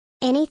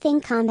Anything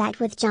Combat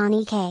with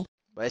Johnny K.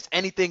 But it's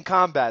anything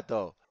combat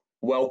though.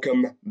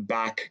 Welcome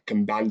back,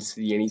 combatants, to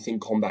the Anything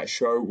Combat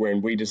Show,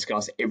 wherein we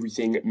discuss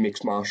everything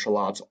mixed martial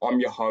arts. I'm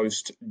your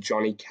host,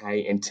 Johnny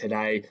K, and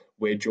today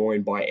we're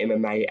joined by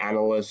MMA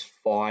analyst,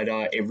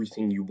 fighter,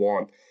 everything you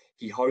want.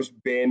 He hosts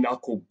Bare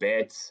Knuckle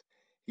Bets,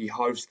 he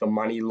hosts The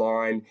Money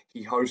Line,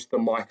 he hosts the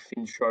Mike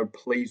Finch Show.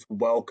 Please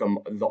welcome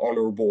the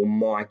Honourable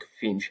Mike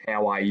Finch.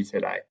 How are you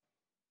today?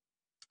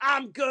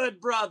 I'm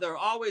good, brother.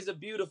 Always a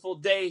beautiful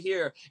day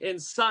here in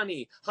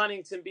sunny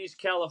Huntington Beach,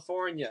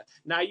 California.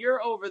 Now, you're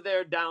over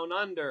there down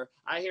under.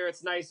 I hear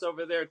it's nice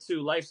over there,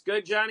 too. Life's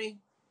good, Johnny?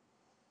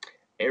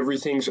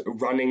 Everything's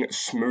running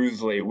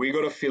smoothly. We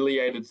got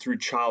affiliated through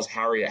Charles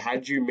Harriet.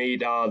 How'd you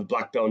meet the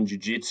black belt in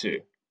Jiu-Jitsu?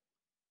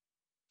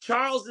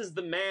 Charles is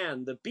the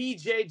man, the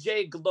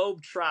BJJ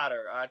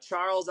Globetrotter.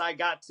 Charles, I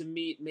got to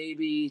meet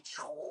maybe,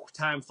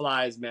 time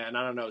flies, man,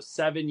 I don't know,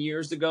 7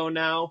 years ago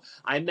now.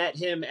 I met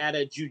him at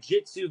a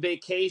jiu-jitsu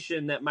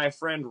vacation that my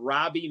friend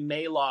Robbie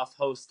Maloff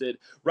hosted.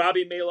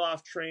 Robbie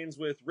Maloff trains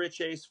with Rich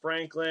Ace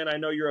Franklin. I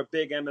know you're a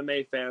big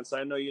MMA fan, so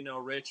I know you know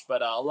Rich,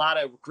 but a lot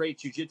of great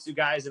jiu-jitsu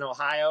guys in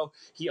Ohio.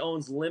 He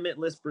owns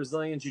Limitless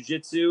Brazilian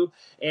Jiu-Jitsu,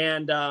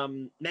 and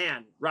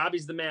man,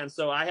 Robbie's the man.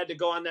 So I had to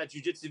go on that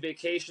jiu-jitsu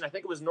vacation. I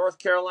think it was North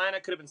Carolina,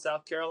 could have been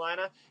South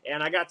Carolina,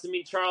 and I got to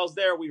meet Charles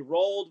there. We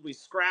rolled, we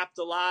scrapped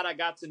a lot. I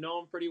got to know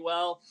him pretty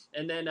well.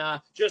 And then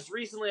just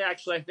recently,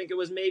 actually, I think it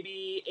was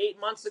maybe 8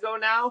 months ago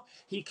now,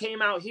 he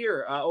came out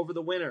here over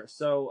the winter.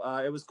 So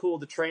it was cool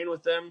to train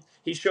with him.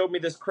 He showed me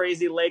this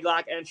crazy leg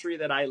lock entry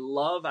that I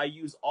love. I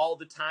use all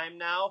the time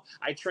now.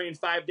 I train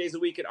 5 days a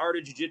week at Art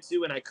of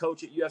Jiu-Jitsu, and I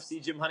coach at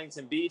UFC Gym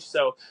Huntington Beach.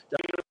 So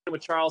training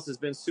with Charles has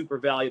been super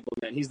valuable,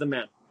 man. He's the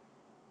man.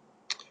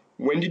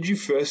 When did you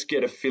first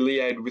get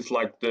affiliated with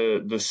like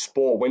the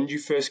sport? When did you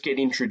first get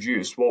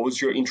introduced? What was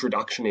your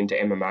introduction into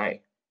MMA?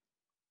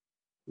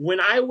 When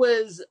I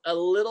was a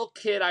little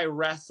kid, I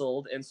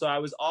wrestled, and so I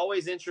was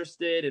always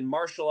interested in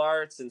martial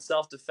arts and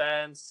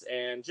self-defense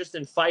and just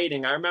in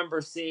fighting. I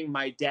remember seeing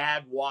my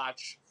dad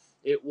watch.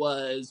 It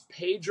was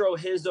Pedro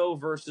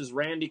Hizo versus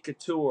Randy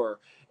Couture,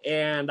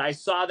 and I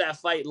saw that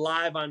fight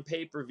live on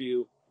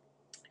pay-per-view.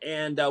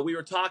 And we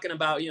were talking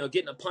about,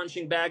 getting a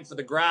punching bag for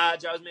the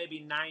garage. I was maybe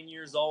 9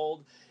 years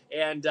old.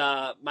 And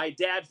my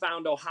dad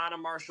found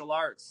Ohana Martial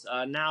Arts.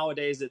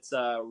 Nowadays, it's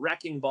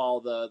Wrecking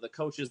Ball. The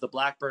coaches, the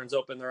Blackburns,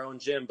 open their own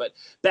gym. But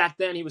back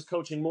then, he was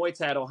coaching Muay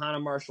Thai at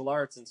Ohana Martial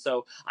Arts. And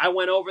so I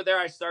went over there.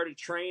 I started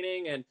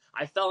training, and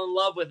I fell in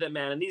love with it,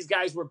 man. And these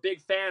guys were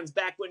big fans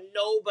back when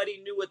nobody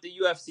knew what the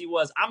UFC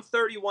was. I'm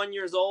 31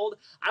 years old.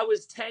 I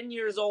was 10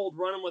 years old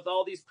running with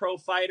all these pro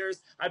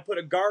fighters. I'd put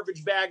a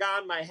garbage bag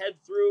on, my head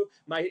through,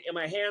 my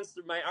hands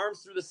through, my arms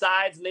through the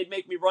sides, and they'd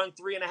make me run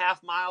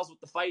 3.5 miles with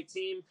the fight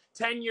team.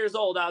 10 years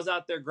old, I was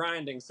out there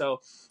grinding. So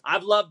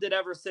I've loved it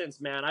ever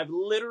since, man. I've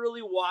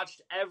literally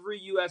watched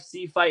every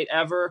UFC fight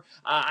ever.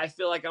 I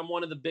feel like I'm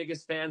one of the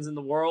biggest fans in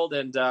the world,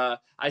 and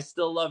I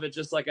still love it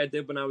just like I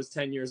did when I was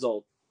 10 years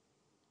old.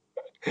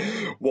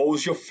 What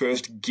was your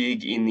first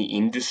gig in the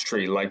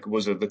industry? Like,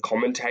 was it the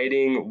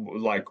commentating?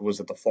 Like, was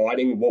it the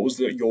fighting? What was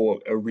your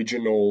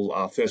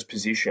original first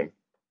position?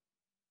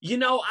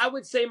 I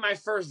would say my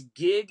first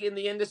gig in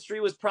the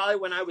industry was probably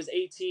when I was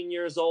 18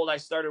 years old. I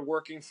started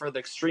working for the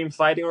Extreme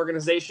Fighting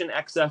Organization,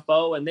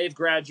 XFO, and they've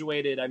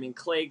graduated. I mean,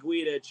 Clay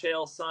Guida,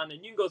 Chael Sonnen,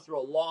 and you can go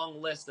through a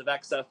long list of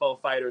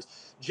XFO fighters.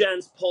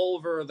 Jens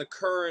Pulver, the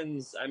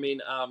Kerns. I mean,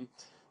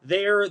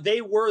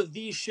 they were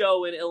the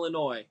show in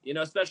Illinois,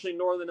 especially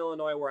Northern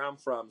Illinois where I'm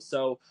from.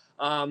 So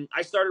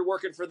I started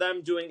working for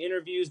them, doing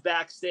interviews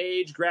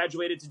backstage,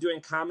 graduated to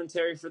doing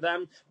commentary for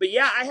them. But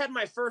yeah, I had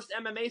my first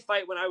MMA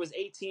fight when I was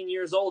 18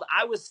 years old.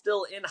 I was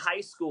still in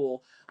high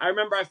school. I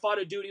remember I fought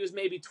a dude, he was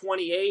maybe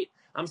 28.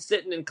 I'm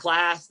sitting in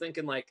class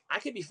thinking like, I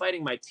could be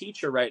fighting my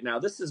teacher right now.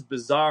 This is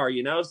bizarre,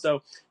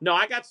 So no,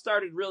 I got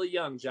started really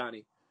young,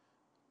 Johnny.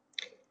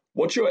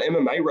 What's your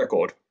MMA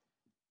record?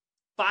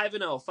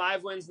 5-0,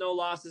 5 wins, no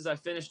losses. I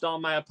finished all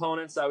my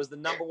opponents. I was the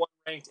number 1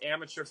 ranked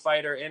amateur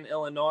fighter in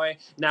Illinois.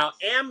 Now,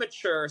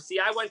 amateur, see,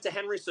 I went to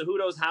Henry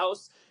Cejudo's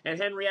house, and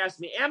Henry asked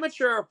me,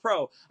 amateur or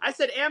pro? I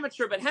said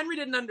amateur, but Henry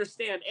didn't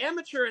understand.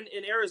 Amateur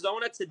in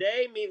Arizona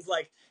today means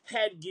like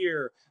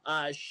headgear,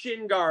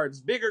 shin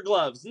guards, bigger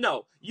gloves.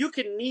 No, you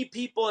can knee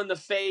people in the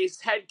face,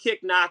 head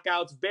kick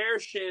knockouts, bare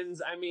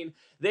shins. I mean,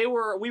 we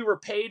were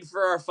paid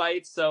for our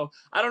fights, so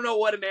I don't know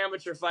what an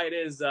amateur fight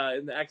is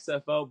in the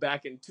XFO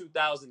back in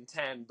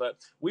 2010, but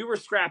we were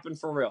scrapping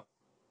for real.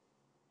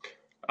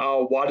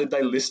 Why did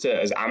they list it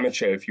as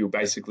amateur if you were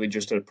basically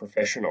just a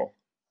professional?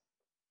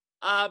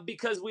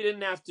 Because we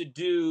didn't have to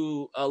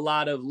do a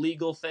lot of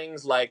legal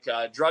things like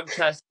drug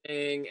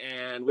testing,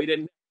 and we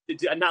didn't.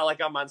 Not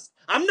like I'm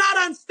not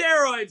on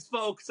steroids,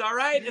 folks. All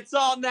right, it's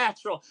all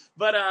natural.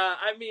 But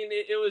I mean,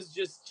 it was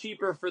just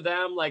cheaper for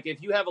them. Like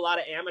if you have a lot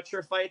of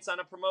amateur fights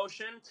on a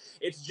promotion,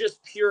 it's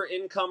just pure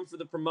income for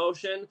the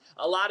promotion.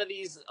 A lot of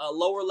these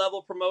lower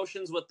level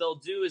promotions, what they'll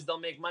do is they'll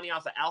make money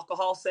off of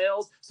alcohol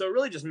sales. So it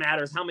really just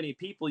matters how many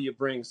people you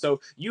bring.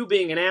 So you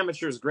being an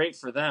amateur is great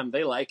for them.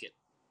 They like it.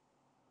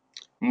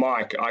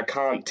 Mike, I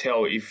can't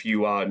tell if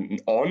you are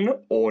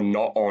on or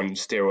not on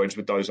steroids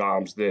with those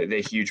arms. They're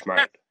huge,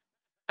 mate.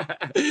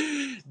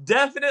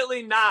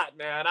 Definitely not,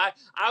 man.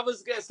 I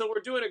was gonna. So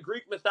we're doing a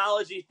Greek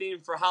mythology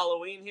theme for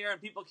Halloween here,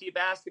 and people keep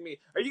asking me,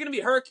 "Are you gonna be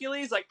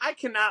Hercules?" Like, I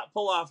cannot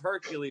pull off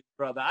Hercules,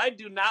 brother. I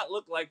do not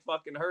look like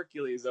fucking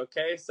Hercules.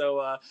 Okay, so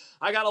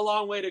I got a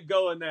long way to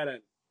go in that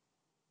end.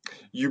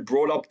 You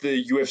brought up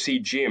the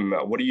UFC gym.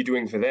 What are you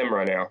doing for them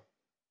right now?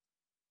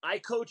 I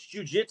coach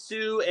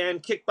jujitsu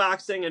and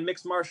kickboxing and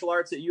mixed martial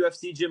arts at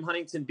UFC Gym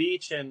Huntington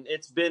Beach, and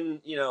it's been,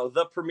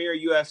 the premier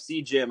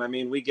UFC gym. I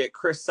mean, we get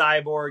Chris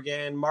Cyborg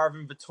in,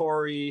 Marvin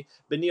Vittori,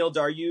 Benil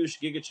Dariush,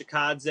 Giga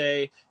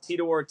Chikadze,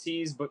 Tito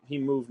Ortiz, but he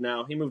moved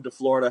now. He moved to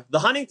Florida. The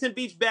Huntington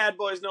Beach bad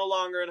boy is no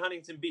longer in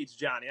Huntington Beach,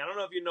 Johnny. I don't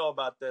know if you know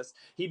about this.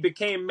 He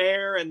became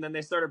mayor, and then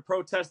they started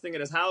protesting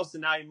at his house,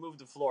 and now he moved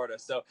to Florida.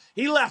 So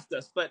he left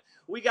us, but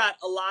we got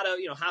a lot of,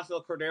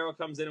 Rafael Cordero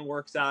comes in and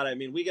works out. I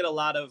mean, we get a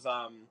lot of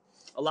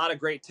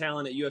great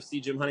talent at UFC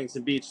Gym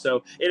Huntington Beach.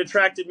 So it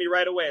attracted me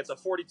right away. It's a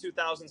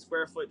 42,000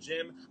 square foot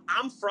gym.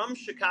 I'm from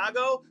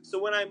Chicago. So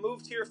when I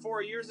moved here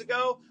 4 years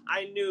ago,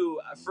 I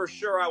knew for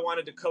sure I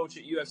wanted to coach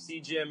at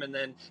UFC Gym. And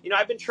then,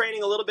 I've been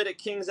training a little bit at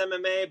King's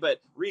MMA, but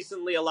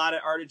recently a lot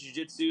at Art of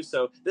Jiu-Jitsu.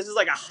 So this is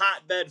like a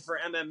hotbed for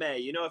MMA.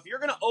 If you're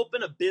going to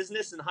open a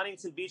business in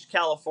Huntington Beach,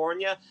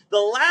 California, the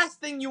last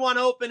thing you want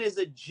to open is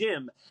a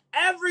gym.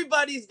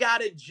 Everybody's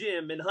got a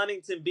gym in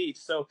Huntington Beach,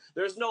 so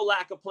there's no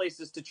lack of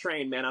places to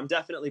train, man. I'm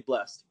definitely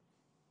blessed.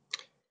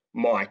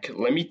 Mike,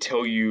 let me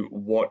tell you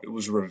what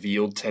was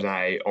revealed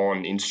today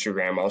on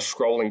Instagram. I was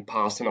scrolling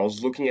past and I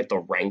was looking at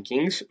the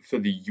rankings for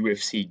the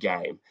UFC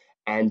game.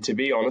 And to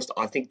be honest,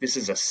 I think this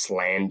is a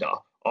slander.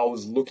 I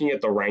was looking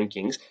at the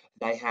rankings.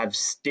 They have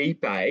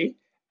Stipe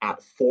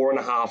at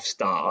 4.5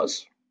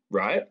 stars,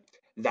 right?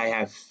 They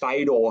have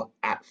Fedor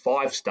at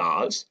 5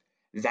 stars.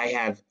 They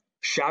have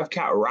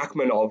Shavkat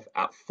Rakhmonov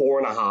at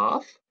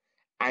 4.5.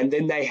 And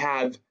then they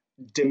have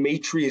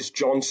Demetrius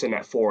Johnson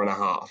at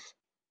 4.5.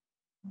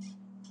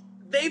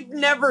 They've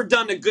never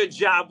done a good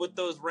job with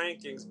those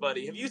rankings,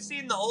 buddy. Have you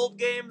seen the old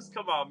games?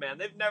 Come on, man.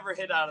 They've never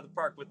hit out of the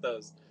park with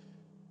those.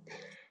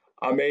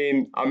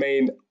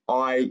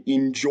 I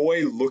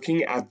enjoy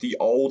looking at the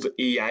old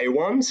EA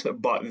ones,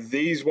 but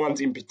these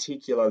ones in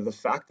particular, the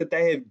fact that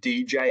they have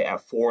DJ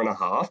at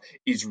 4.5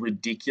 is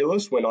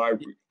ridiculous. When I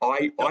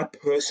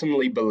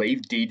personally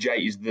believe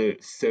DJ is the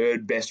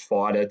third best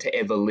fighter to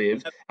ever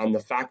live, and the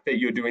fact that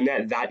you're doing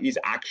that's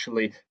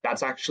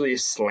actually a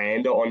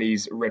slander on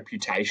his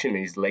reputation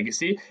and his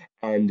legacy,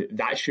 and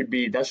that should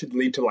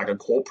lead to like a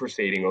court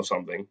proceeding or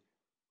something.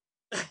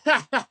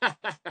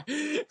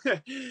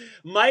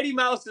 Mighty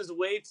Mouse is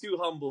way too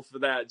humble for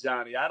that,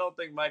 Johnny. I don't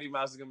think Mighty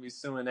Mouse is going to be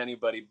suing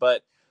anybody,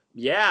 but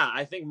yeah,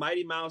 I think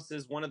Mighty Mouse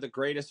is one of the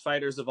greatest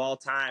fighters of all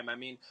time. I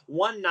mean,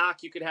 one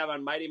knock you could have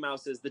on Mighty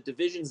Mouse is the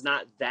division's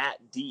not that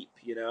deep,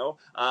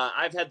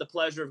 I've had the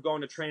pleasure of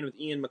going to train with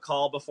Ian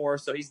McCall before,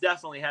 so he's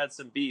definitely had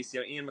some beasts.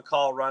 Ian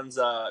McCall runs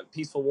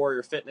Peaceful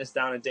Warrior Fitness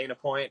down in Dana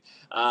Point.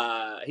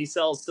 He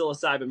sells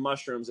psilocybin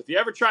mushrooms. If you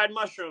ever tried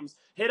mushrooms,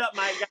 hit up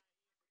my guy.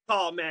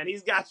 Oh man,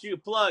 he's got you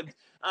plugged.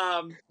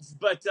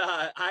 But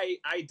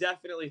I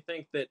definitely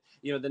think that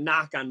the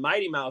knock on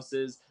Mighty Mouse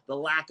is the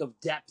lack of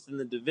depth in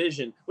the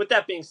division. With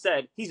that being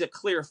said, he's a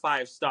clear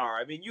 5-star.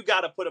 I mean, you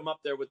got to put him up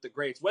there with the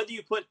greats. Whether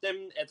you put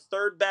them at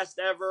third best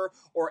ever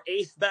or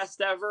eighth best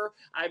ever,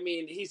 I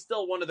mean, he's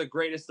still one of the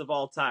greatest of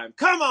all time.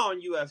 Come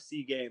on,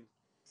 UFC game.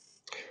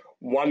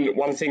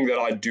 One thing that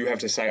I do have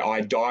to say,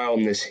 I die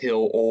on this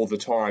hill all the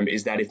time,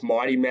 is that if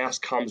Mighty Mouse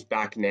comes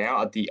back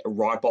now at the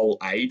ripe old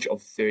age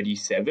of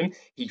 37,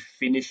 he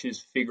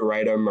finishes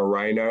Figueiredo,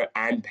 Moreno,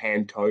 and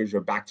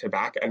Pantoja back to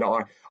back, and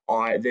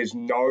there's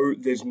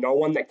no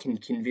one that can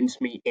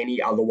convince me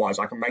any otherwise.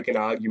 I can make an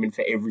argument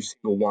for every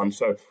single one.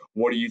 So,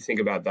 what do you think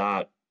about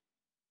that?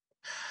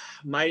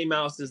 Mighty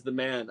Mouse is the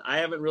man. I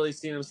haven't really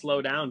seen him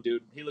slow down,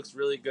 dude. He looks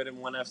really good in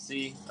ONE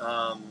FC.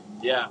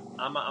 Yeah,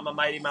 I'm a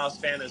Mighty Mouse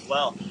fan as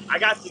well. I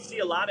got to see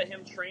a lot of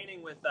him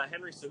training with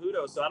Henry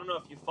Cejudo, so I don't know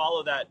if you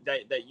follow that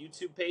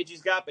YouTube page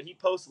he's got, but he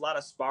posts a lot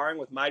of sparring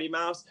with Mighty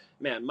Mouse.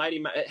 Man,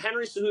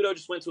 Henry Cejudo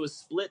just went to a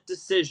split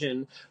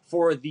decision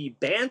for the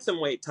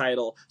bantamweight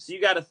title, so you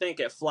got to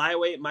think at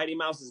flyweight, Mighty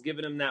Mouse is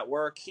giving him that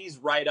work. He's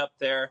right up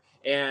there,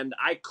 and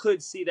I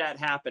could see that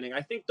happening.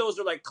 I think those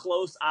are like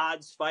close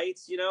odds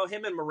fights.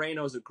 Him and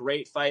Moreno's a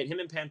great fight. Him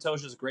and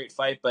Pantoja's a great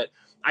fight. But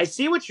I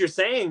see what you're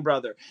saying,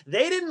 brother.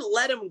 They didn't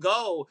let him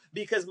go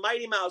because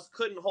Mighty Mouse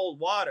couldn't hold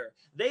water.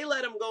 They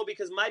let him go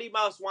because Mighty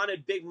Mouse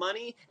wanted big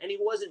money, and he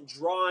wasn't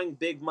drawing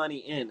big money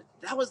in.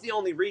 That was the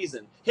only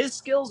reason. His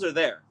skills are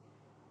there.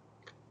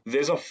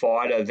 There's a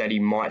fighter that he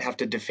might have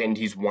to defend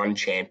his one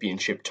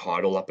championship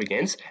title up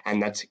against,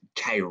 and that's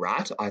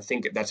K-Rat. I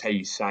think that's how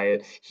you say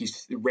it.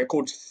 His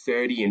record's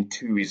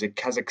 30-2. He's a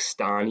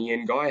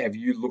Kazakhstanian guy. Have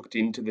you looked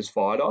into this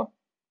fighter?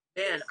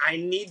 Man, I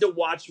need to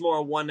watch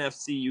more ONE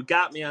FC. You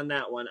got me on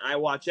that one. I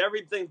watch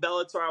everything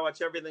Bellator. I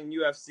watch everything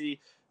UFC.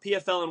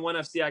 PFL and ONE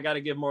FC I got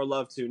to give more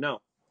love to. No.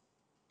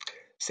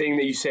 Seeing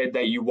that you said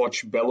that you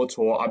watch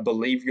Bellator, I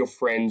believe you're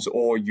friends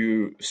or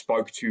you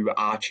spoke to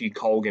Archie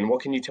Colgan.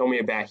 What can you tell me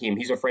about him?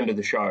 He's a friend of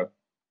the show.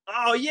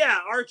 Oh yeah,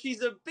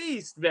 Archie's a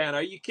beast, man.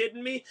 Are you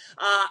kidding me?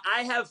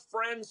 I have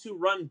friends who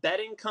run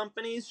betting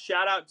companies.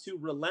 Shout out to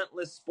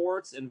Relentless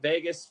Sports and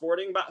Vegas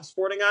Sporting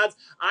Odds.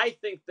 I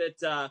think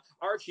that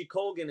Archie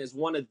Colgan is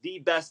one of the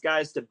best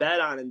guys to bet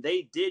on, and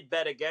they did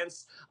bet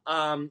against.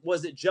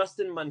 Was it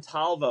Justin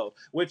Montalvo?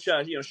 Which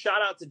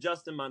shout out to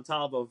Justin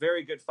Montalvo,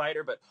 very good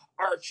fighter. But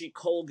Archie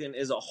Colgan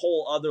is a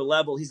whole other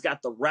level. He's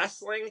got the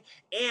wrestling,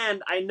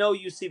 and I know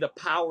you see the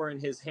power in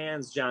his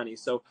hands, Johnny.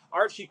 So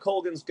Archie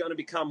Colgan's going to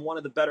become one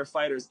of the better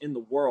fighters in the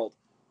world.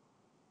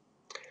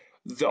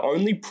 The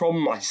only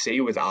problem I see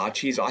with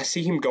Archie is I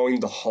see him going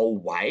the whole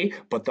way,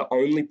 but the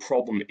only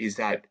problem is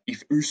that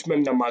if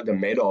Usman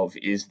Nurmagomedov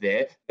is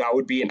there, that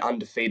would be an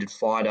undefeated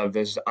fighter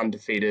versus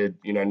undefeated,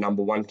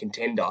 number one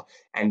contender,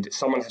 and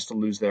someone has to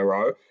lose their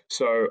O.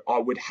 So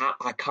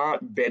I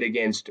can't bet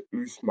against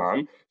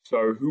Usman.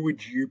 So who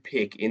would you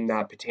pick in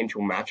that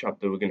potential matchup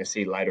that we're going to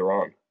see later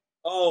on?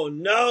 Oh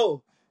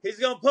no, he's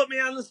going to put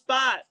me on the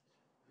spot.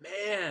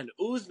 Man,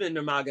 Usman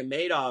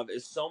Nurmagomedov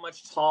is so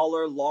much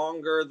taller,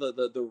 longer.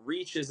 The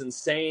reach is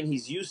insane.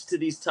 He's used to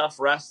these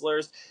tough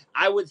wrestlers.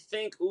 I would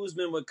think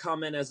Usman would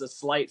come in as a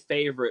slight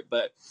favorite,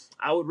 but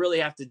I would really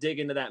have to dig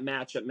into that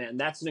matchup, man.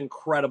 That's an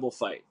incredible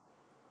fight.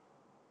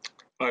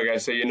 Okay,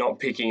 so you're not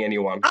picking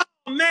anyone.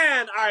 Oh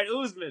man, all right,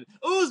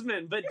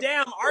 Usman, but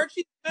damn,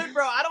 Archie's good,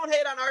 bro. I don't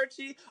hate on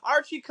Archie.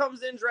 Archie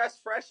comes in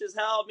dressed fresh as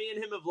hell. Me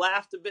and him have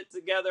laughed a bit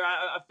together.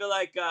 I feel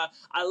like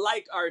I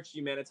like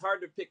Archie, man. It's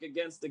hard to pick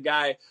against a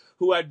guy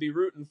who I'd be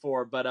rooting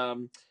for, but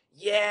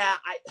yeah,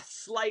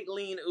 slight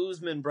lean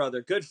Usman,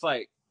 brother. Good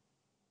fight.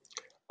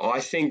 I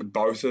think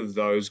both of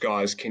those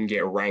guys can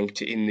get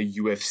ranked in the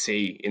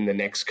UFC in the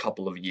next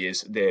couple of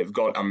years. They've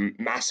got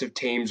massive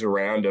teams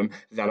around them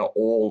that are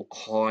all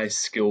high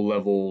skill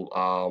level,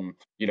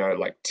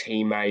 like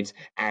teammates,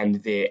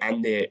 and their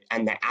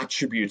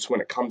attributes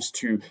when it comes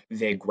to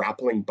their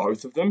grappling.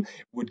 Both of them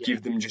would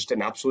give them just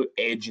an absolute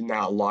edge in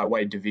that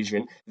lightweight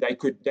division. They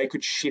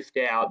could shift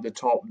out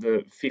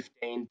the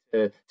 15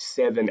 to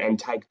 7 and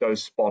take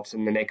those spots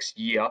in the next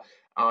year.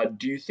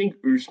 Do you think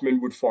Usman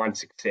would find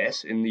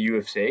success in the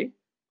UFC?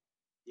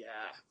 Yeah,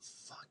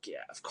 fuck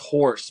yeah, of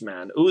course,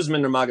 man.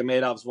 Usman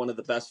Nurmagomedov is one of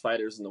the best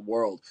fighters in the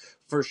world.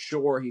 For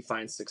sure, he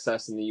finds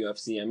success in the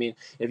UFC. I mean,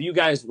 if you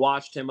guys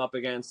watched him up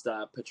against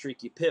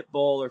Patricky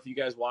Pitbull, or if you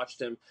guys watched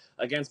him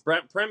against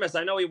Brent Primus,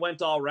 I know he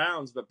went all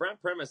rounds, but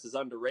Brent Primus is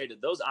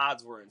underrated. Those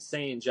odds were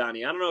insane,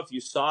 Johnny. I don't know if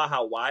you saw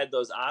how wide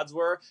those odds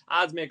were.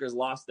 Odds makers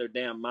lost their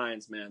damn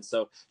minds, man.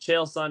 So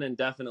Chael Sonnen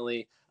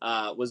definitely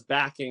was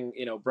backing,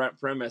 Brent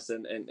Primus,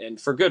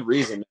 and for good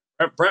reason.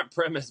 Brent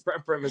Primus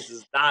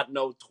is not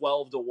no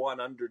 12-1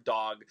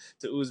 underdog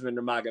to Usman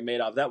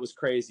Nurmagomedov. That was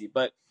crazy.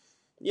 But,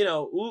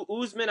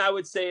 Usman, I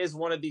would say, is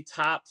one of the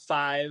top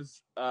 5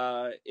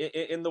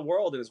 in the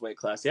world in his weight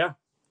class. Yeah.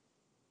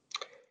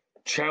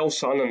 Chael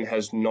Sonnen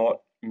has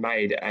not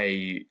made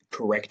a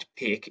correct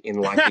pick in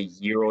like a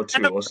year or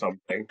two or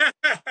something.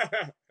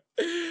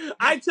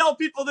 I tell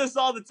people this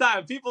all the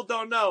time. People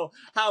don't know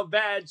how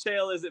bad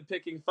Chael is at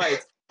picking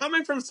fights.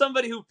 Coming from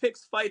somebody who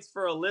picks fights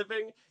for a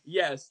living,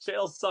 yes,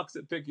 Chael sucks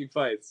at picking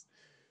fights.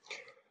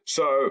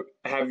 So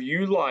have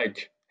you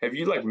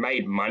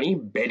made money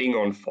betting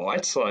on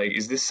fights? Like,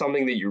 is this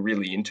something that you're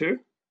really into?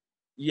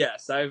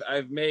 Yes,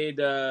 I've made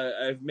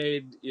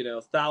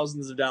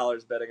thousands of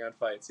dollars betting on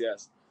fights.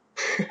 Yes.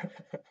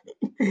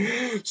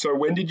 So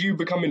when did you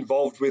become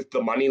involved with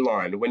the Money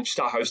Line? When did you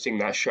start hosting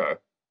that show?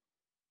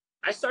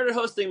 I started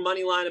hosting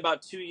Moneyline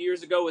about 2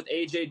 years ago with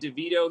AJ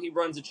DeVito. He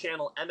runs a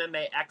channel,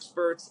 MMA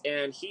Experts,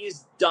 and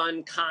he's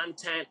done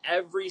content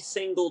every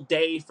single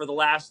day for the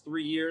last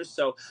 3 years.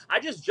 So I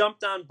just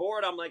jumped on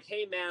board. I'm like,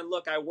 hey, man,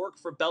 look, I work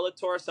for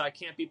Bellator, so I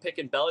can't be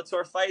picking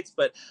Bellator fights,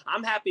 but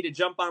I'm happy to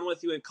jump on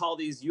with you and call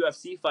these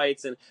UFC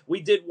fights. And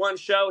we did one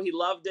show. He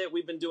loved it.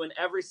 We've been doing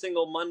every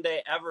single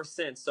Monday ever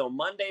since. So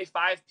Monday,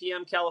 5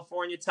 p.m.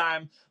 California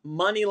time,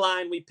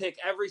 Moneyline, we pick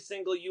every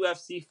single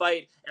UFC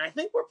fight, and I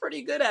think we're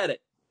pretty good at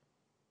it.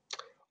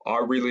 I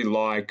really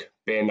like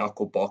bare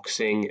knuckle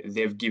boxing.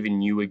 They've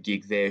given you a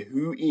gig there.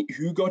 Who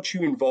got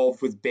you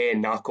involved with bare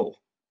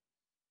knuckle?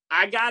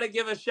 I got to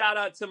give a shout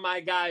out to my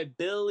guy,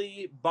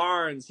 Billy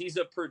Barnes. He's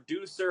a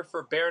producer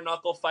for Bare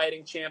Knuckle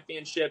Fighting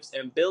Championships.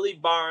 And Billy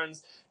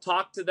Barnes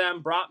talked to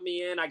them, brought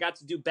me in. I got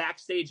to do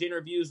backstage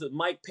interviews with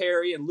Mike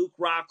Perry and Luke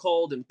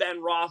Rockhold and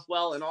Ben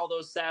Rothwell and all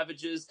those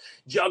savages,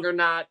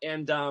 Juggernaut.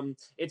 And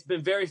it's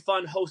been very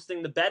fun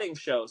hosting the betting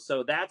show.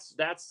 So that's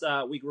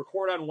we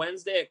record on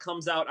Wednesday. It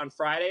comes out on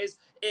Fridays.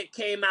 It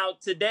came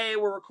out today.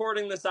 We're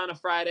recording this on a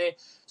Friday.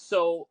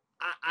 So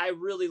I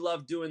really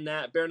love doing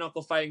that. Bare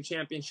Knuckle Fighting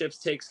Championships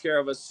takes care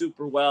of us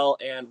super well,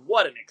 and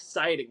what an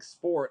exciting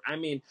sport. I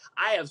mean,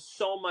 I have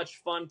so much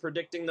fun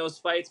predicting those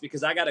fights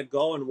because I got to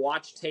go and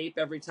watch tape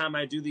every time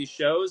I do these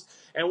shows.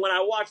 And when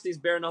I watch these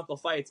bare knuckle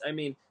fights, I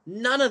mean,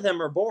 none of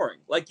them are boring.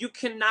 Like, you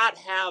cannot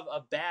have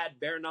a bad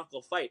bare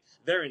knuckle fight.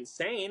 They're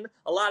insane.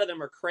 A lot of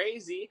them are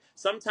crazy.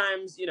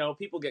 Sometimes,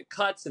 people get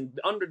cuts and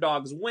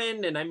underdogs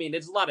win, and I mean,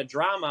 it's a lot of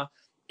drama.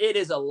 It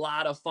is a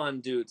lot of fun,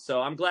 dude. So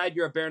I'm glad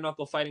you're a Bare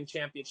Knuckle Fighting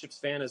Championships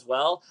fan as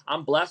well.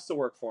 I'm blessed to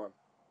work for him.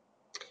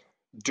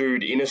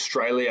 Dude, in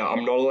Australia,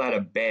 I'm not allowed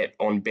to bet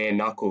on bare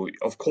knuckle.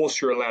 Of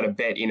course, you're allowed to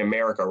bet in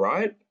America,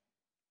 right?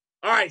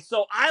 All right,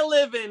 so I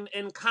live in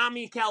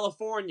commie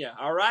California.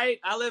 All right,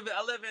 I live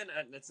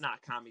in it's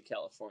not commie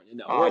California.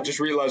 No, I just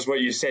realized what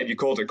you said. You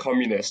called it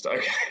communist.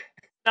 Okay.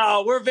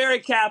 we're very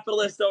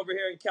capitalist over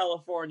here in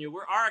California.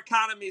 Our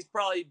economy is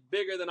probably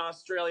bigger than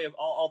Australia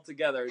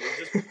altogether.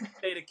 Just the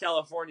state of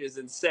California is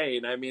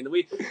insane. I mean,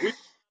 we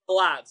a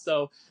lot.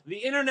 So the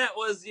internet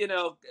was,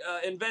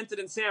 invented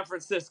in San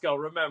Francisco.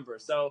 Remember,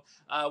 so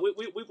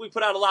we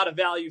put out a lot of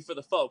value for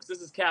the folks. This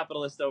is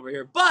capitalist over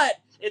here, but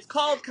it's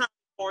called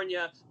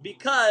California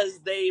because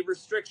they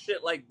restrict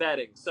shit like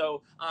betting.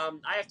 So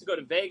I have to go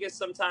to Vegas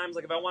sometimes.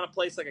 Like if I want to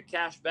place like a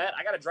cash bet,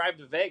 I got to drive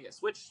to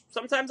Vegas, which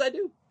sometimes I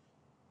do.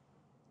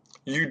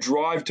 You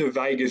drive to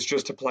Vegas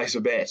just to place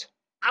a bet.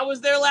 I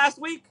was there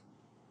last week.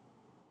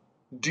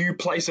 Do you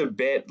place a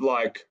bet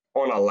like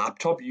on a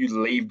laptop?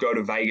 You leave, go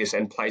to Vegas,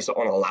 and place it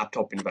on a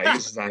laptop in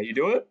Vegas. Is that how you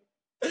do it?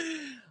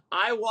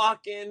 I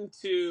walk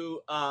into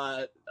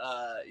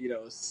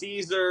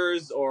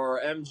Caesars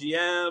or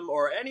MGM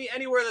or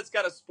anywhere that's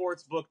got a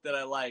sports book that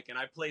I like, and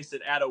I place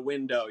it at a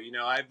window.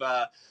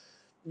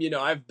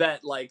 I've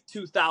bet like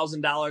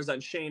 $2,000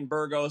 on Shane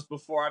Burgos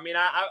before. I mean,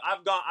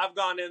 I've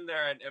gone in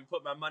there and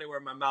put my money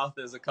where my mouth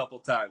is a couple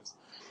times.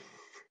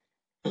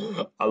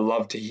 I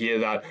love to hear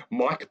that.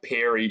 Mike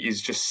Perry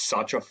is just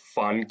such a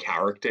fun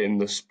character in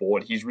the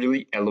sport. He's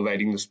really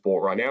elevating the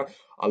sport right now.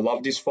 I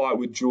loved his fight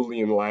with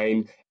Julian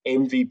Lane.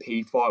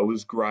 MVP fight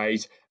was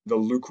great. The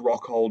Luke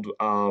Rockhold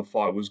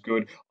fight was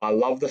good. I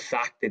love the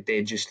fact that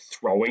they're just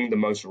throwing the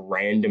most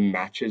random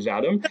matches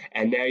at him.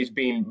 And now he's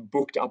been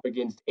booked up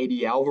against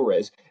Eddie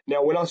Alvarez.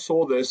 Now, when I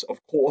saw this,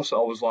 of course, I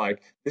was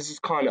like, this is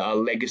kind of a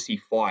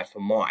legacy fight for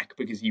Mike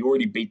because he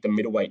already beat the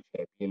middleweight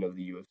champion of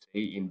the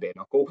UFC in bare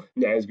knuckle.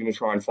 Now he's going to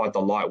try and fight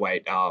the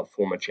lightweight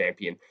former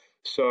champion.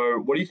 So,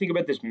 what do you think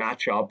about this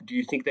matchup? Do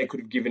you think they could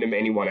have given him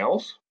anyone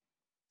else?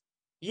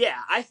 Yeah,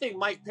 I think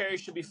Mike Perry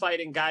should be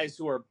fighting guys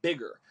who are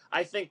bigger.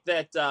 I think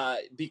that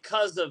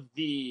because of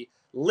the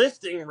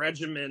lifting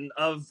regimen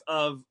of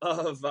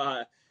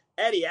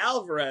Eddie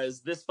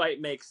Alvarez, this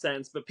fight makes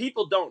sense. But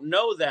people don't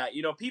know that.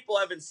 People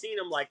haven't seen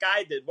him like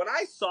I did. When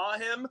I saw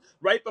him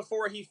right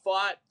before he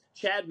fought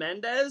Chad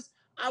Mendez,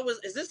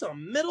 is this a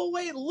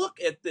middleweight? Look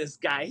at this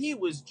guy. He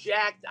was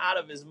jacked out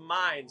of his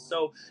mind.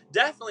 So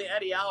definitely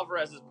Eddie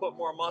Alvarez has put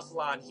more muscle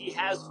on. He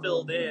has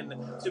filled in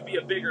to be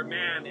a bigger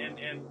man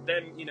and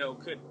then,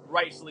 could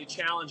rightfully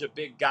challenge a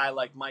big guy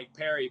like Mike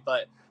Perry.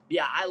 But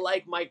yeah, I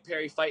like Mike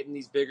Perry fighting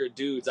these bigger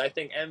dudes. I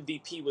think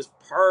MVP was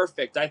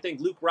perfect. I think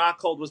Luke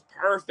Rockhold was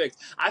perfect.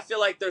 I feel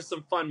like there's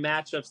some fun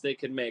matchups they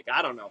could make.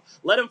 I don't know.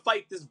 Let him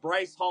fight this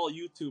Bryce Hall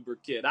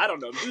YouTuber kid. I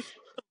don't know. Do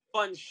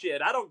fun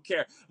shit. I don't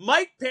care.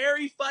 Mike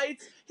Perry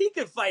fights. He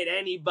could fight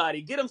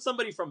anybody. Get him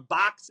somebody from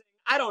boxing.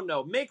 I don't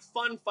know. Make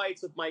fun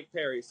fights with Mike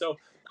Perry. So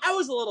I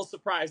was a little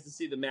surprised to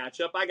see the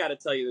matchup. I got to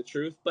tell you the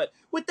truth. But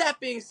with that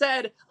being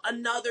said,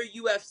 another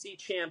UFC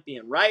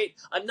champion, right?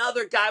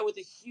 Another guy with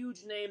a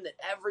huge name that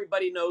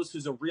everybody knows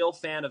who's a real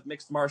fan of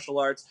mixed martial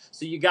arts.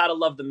 So you got to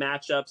love the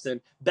matchups.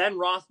 And Ben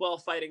Rothwell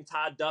fighting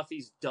Todd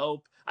Duffy's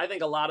dope. I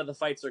think a lot of the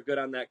fights are good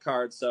on that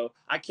card. So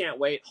I can't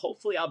wait.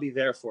 Hopefully I'll be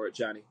there for it,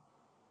 Johnny.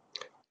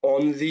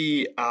 On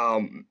the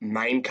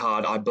main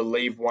card, I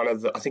believe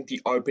I think the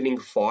opening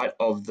fight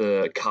of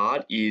the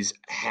card is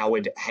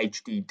Howard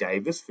HD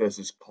Davis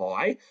versus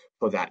Kai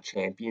for that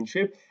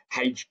championship.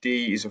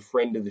 HD is a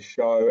friend of the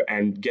show,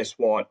 and guess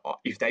what?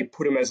 If they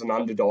put him as an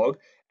underdog,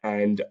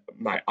 and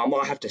mate, I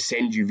might have to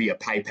send you via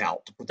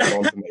PayPal to put that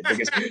on for me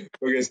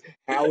because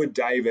Howard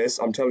Davis,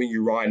 I'm telling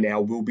you right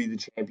now, will be the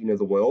champion of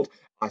the world.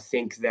 I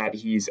think that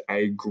he's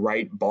a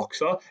great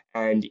boxer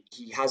and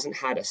he hasn't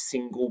had a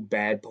single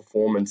bad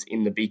performance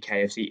in the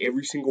BKFC.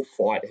 Every single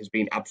fight has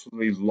been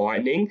absolutely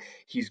lightning.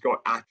 He's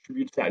got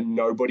attributes that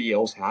nobody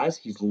else has.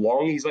 He's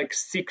long. He's like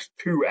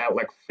 6'2" at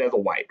like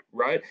featherweight,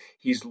 right?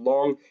 He's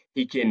long.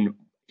 He can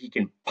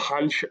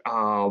punch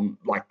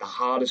like the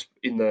hardest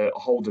in the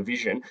whole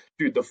division.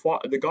 Dude,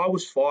 the guy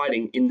was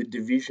fighting in the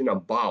division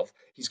above.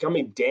 He's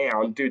coming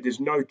down. Dude, there's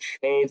no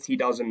chance he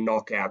doesn't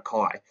knock out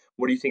Kai.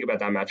 What do you think about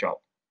that matchup?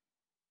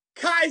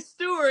 Kai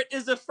Stewart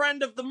is a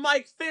friend of the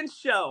Mike FINCH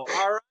show,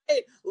 all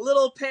right?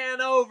 Little pan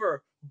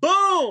over.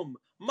 Boom!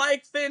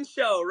 Mike FINCH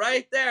show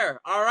right there,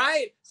 all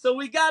right? So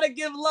we got to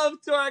give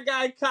love to our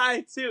guy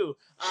Kai, too.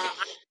 I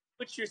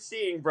what you're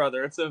seeing,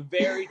 brother. It's a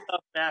very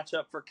tough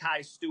matchup for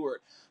Kai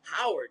Stewart.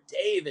 Howard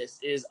Davis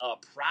is a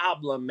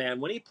problem, man.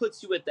 When he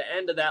puts you at the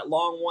end of that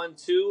long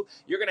 1-2,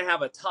 you're going to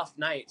have a tough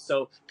night.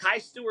 So Kai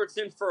Stewart's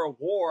in for a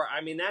war. I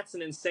mean, that's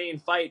an insane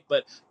fight,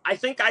 but I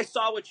think I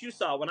saw what you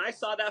saw. When I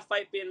saw that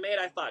fight being made,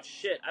 I thought,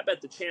 shit, I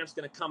bet the champ's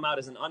going to come out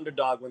as an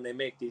underdog when they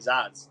make these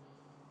odds.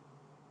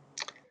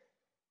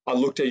 I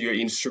looked at your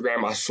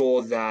Instagram. I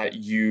saw that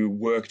you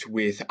worked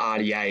with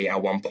RDA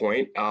at one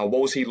point. What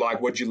was he like?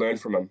 What did you learn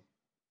from him?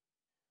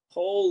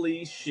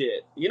 Holy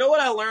shit. You know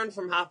what I learned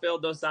from Rafael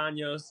Dos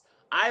Anjos?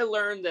 I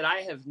learned that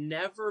I have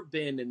never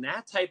been in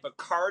that type of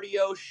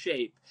cardio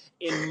shape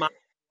in my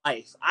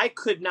life. I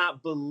could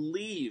not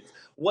believe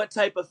what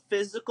type of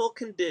physical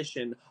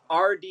condition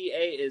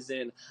RDA is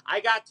in.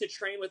 I got to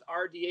train with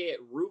RDA at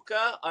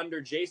Ruka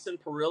under Jason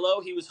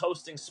Perillo. He was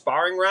hosting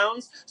sparring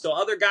rounds, so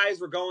other guys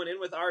were going in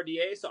with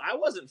RDA, so I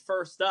wasn't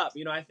first up.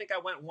 You know, I think I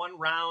went one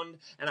round,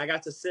 and I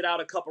got to sit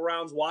out a couple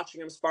rounds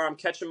watching him spar. I'm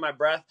catching my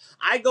breath.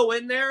 I go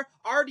in there,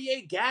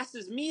 RDA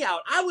gasses me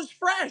out. I was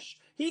fresh.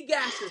 He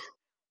gasses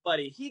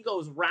buddy. He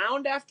goes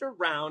round after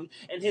round,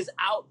 and his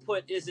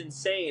output is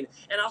insane.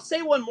 And I'll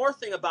say one more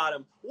thing about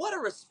him. What a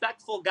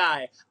respectful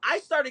guy. I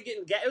started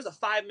getting, it was a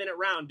 5-minute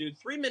round, dude.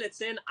 3 minutes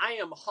in, I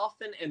am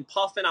huffing and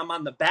puffing. I'm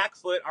on the back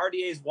foot.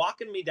 RDA's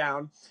walking me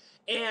down.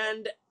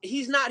 And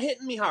he's not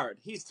hitting me hard.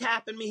 He's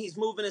tapping me. He's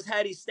moving his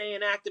head. He's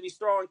staying active. He's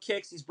throwing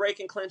kicks. He's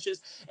breaking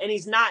clinches. And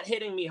he's not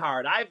hitting me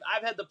hard. I've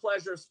had the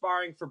pleasure of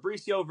sparring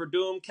Fabricio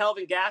Verdum,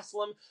 Kelvin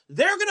Gastelum.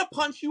 They're going to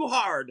punch you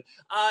hard.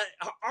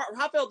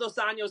 Rafael Dos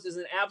Anjos is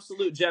an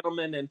absolute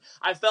gentleman. And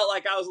I felt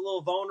like I was a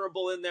little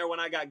vulnerable in there when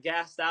I got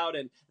gassed out.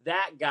 And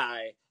that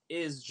guy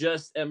is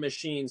just a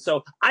machine.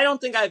 So I don't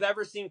think I've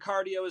ever seen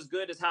cardio as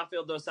good as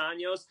Rafael Dos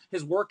Anjos.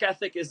 His work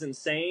ethic is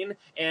insane,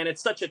 and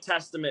it's such a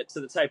testament to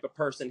the type of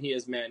person he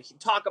is, man. He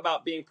talk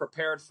about being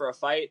prepared for a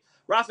fight.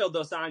 Rafael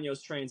Dos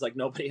Anjos trains like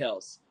nobody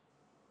else.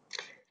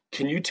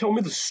 Can you tell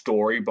me the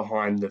story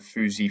behind the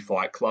Fuzi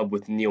Fight Club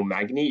with Neil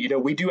Magny? You know,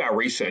 we do our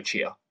research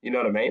here. You know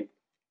what I mean?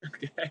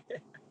 Okay.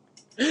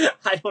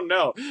 I don't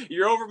know.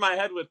 You're over my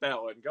head with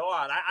that one. Go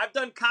on. I've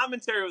done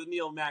commentary with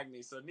Neil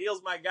Magny, so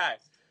Neil's my guy.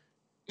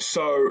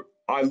 So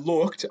I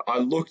looked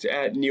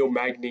at Neil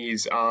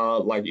Magny's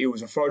like it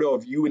was a photo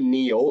of you and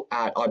Neil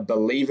at I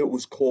believe it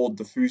was called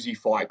the Fuzi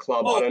Fight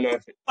Club. Oh, I don't know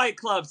if Fight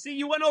Club. See,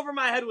 you went over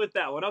my head with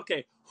that one.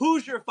 Okay,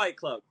 who's your Fight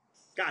Club?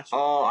 Gotcha.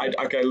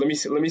 Okay. Let me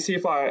see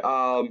if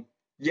I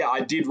yeah,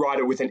 I did write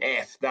it with an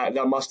F. That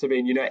must have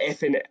been, you know,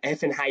 F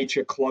and H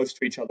are close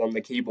to each other on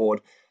the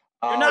keyboard.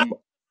 You're not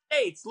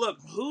States. Look,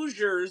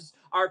 Hoosiers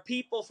are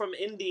people from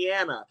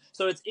Indiana.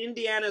 So it's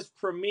Indiana's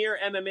premier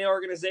MMA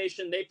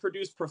organization. They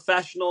produce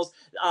professionals.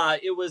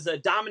 It was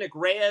Dominic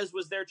Reyes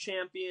was their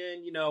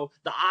champion. You know,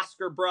 the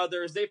Oscar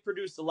brothers. They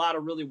produced a lot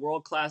of really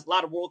world class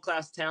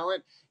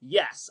talent.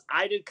 Yes,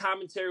 I did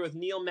commentary with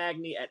Neil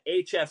Magny at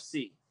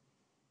HFC.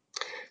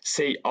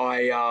 See,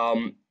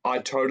 I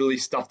totally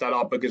stuffed that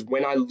up because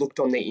when I looked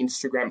on their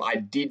Instagram, I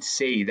did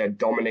see that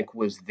Dominic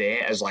was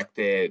there as like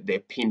their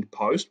pinned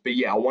post. But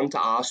yeah, I wanted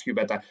to ask you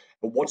about that.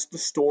 But what's the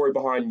story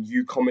behind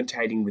you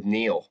commentating with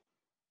Neil?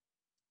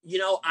 You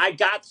know, I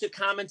got to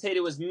commentate.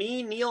 It was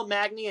me, Neil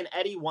Magny, and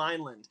Eddie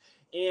Wineland.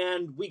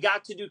 And we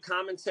got to do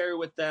commentary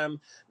with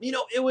them. You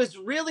know, it was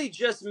really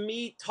just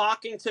me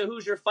talking to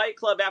Hoosier Fight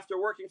Club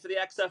after working for the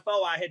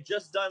XFO. I had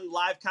just done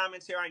live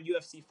commentary on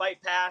UFC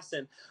Fight Pass,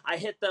 and I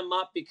hit them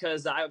up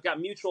because I've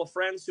got mutual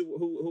friends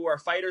who are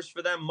fighters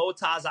for them.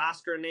 Motaz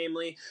Oscar,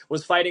 namely,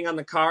 was fighting on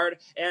the card.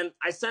 And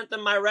I sent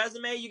them my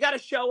resume. You got to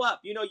show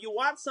up. You know, you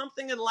want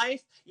something in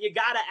life, you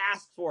got to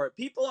ask for it.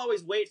 People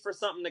always wait for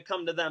something to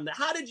come to them.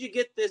 How did you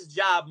get this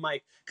job,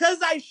 Mike? Because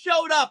I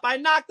showed up. I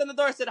knocked on the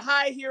door, said,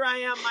 hi, here I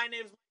am. My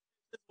name's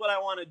this is what I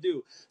want to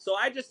do. So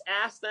I just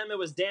asked them. It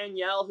was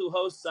Danielle who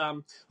hosts,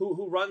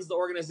 who runs the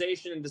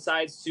organization and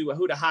decides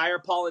who to hire.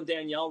 Paul and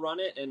Danielle run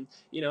it, and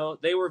you know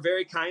they were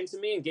very kind to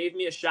me and gave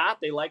me a shot.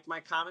 They liked my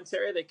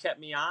commentary. They kept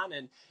me on,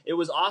 and it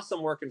was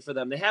awesome working for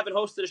them. They haven't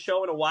hosted a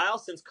show in a while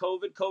since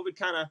COVID. COVID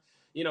kind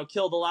of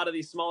killed a lot of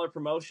these smaller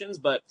promotions,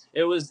 but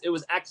it was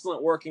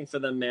excellent working for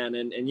them, man.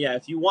 And yeah,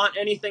 if you want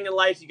anything in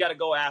life, you got to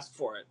go ask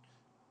for it.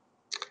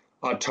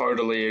 I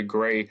totally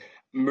agree.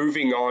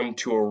 Moving on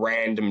to a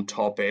random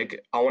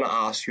topic, I want to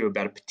ask you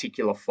about a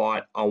particular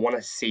fight. I want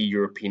to see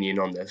your opinion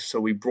on this. So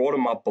we brought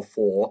him up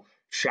before,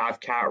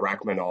 Shavkat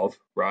Rakhmonov,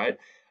 right?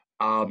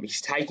 He's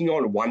taking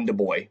on Wonder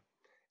Boy.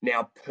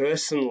 Now,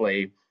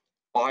 personally,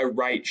 I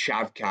rate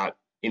Shavkat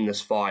in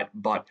this fight,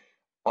 but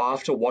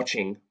after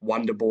watching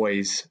Wonder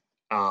Boy's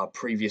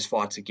previous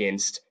fights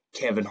against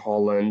Kevin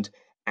Holland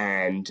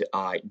and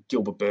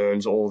Gilbert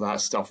Burns, all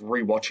that stuff,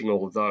 rewatching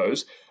all of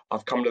those,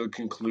 I've come to the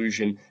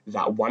conclusion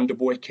that Wonder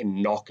Boy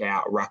can knock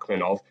out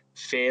Rakhmonov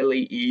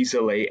fairly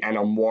easily, and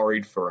I'm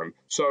worried for him.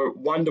 So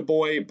Wonder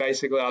Boy,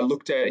 basically, I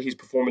looked at his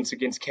performance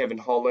against Kevin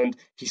Holland.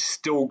 He's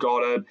still got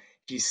it.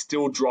 He's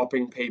still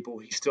dropping people.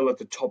 He's still at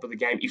the top of the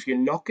game. If you're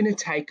not going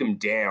to take him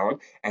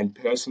down, and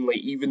personally,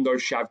 even though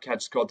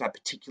Shavkat's got that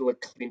particular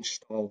clinch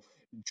style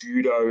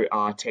judo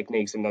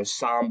techniques and those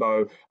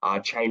sambo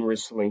chain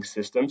wrestling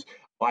systems.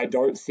 I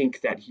don't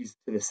think that he's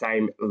to the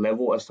same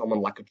level as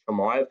someone like a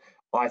Chimaev.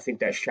 I think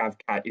that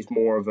Shavkat is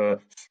more of a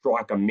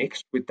striker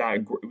mixed with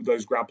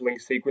those grappling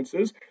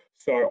sequences.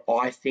 So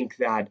I think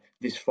that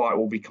this fight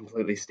will be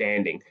completely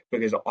standing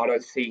because I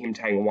don't see him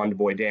taking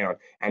Wonderboy down.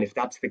 And if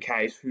that's the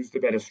case, who's the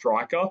better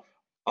striker?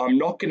 I'm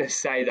not going to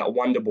say that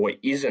Wonderboy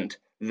isn't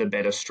the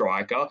better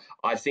striker.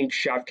 I think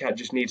Shavkat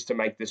just needs to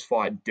make this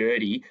fight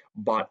dirty,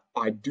 but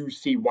I do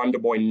see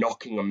Wonderboy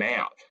knocking him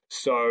out.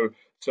 So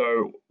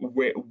who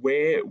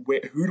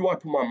do I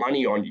put my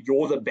money on?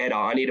 You're the better.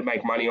 I need to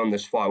make money on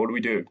this fight. What do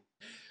we do?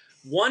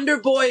 Wonder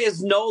Boy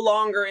is no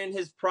longer in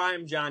his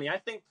prime, Johnny. I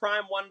think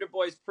prime Wonder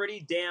Boy is pretty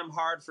damn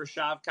hard for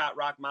Shavkat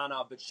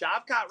Rakhmonov, but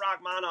Shavkat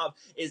Rakhmonov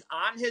is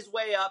on his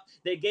way up.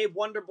 They gave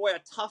Wonder Boy a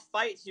tough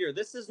fight here.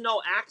 This is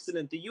no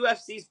accident. The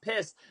UFC's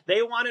pissed.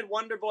 They wanted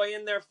Wonder Boy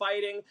in there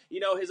fighting. You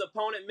know, his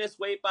opponent missed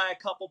weight by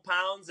a couple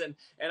pounds, and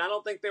I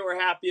don't think they were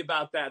happy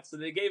about that, so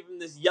they gave him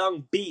this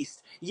young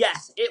beast.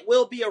 Yes, it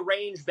will be a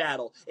range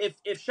battle.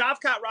 If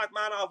Shavkat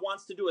Rakhmonov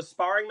wants to do a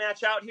sparring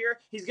match out here,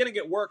 he's going to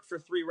get worked for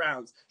 3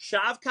 rounds.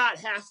 Shavkat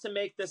has to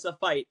make this a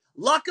fight.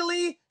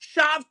 Luckily,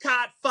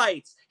 Shavkat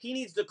fights. He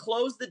needs to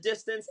close the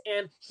distance.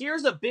 And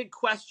here's a big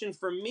question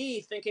for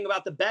me thinking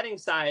about the betting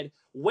side.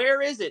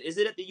 Where is it? Is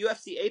it at the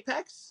UFC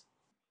Apex?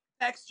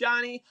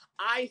 Johnny,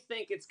 I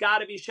think it's got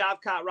to be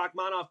Shavkat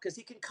Rakhmonov because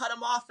he can cut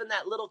him off in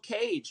that little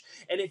cage.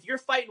 And if you're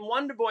fighting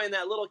Wonderboy in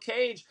that little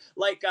cage,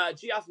 like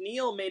Geoff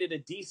Neal made it a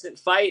decent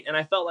fight, and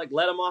I felt like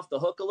let him off the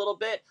hook a little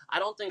bit, I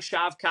don't think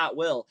Shavkat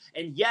will.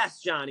 And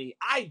yes, Johnny,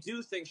 I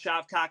do think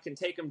Shavkat can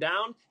take him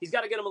down. He's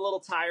got to get him a little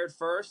tired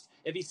first.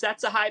 If he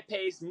sets a high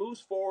pace, moves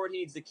forward,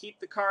 he needs to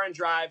keep the car in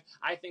drive.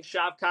 I think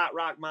Shavkat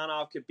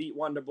Rakhmonov could beat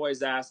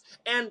Wonderboy's ass.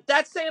 And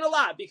that's saying a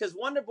lot because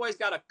Wonderboy's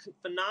got a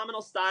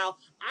phenomenal style.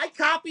 I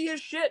copy his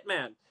shit,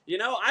 man. You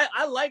know,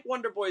 I like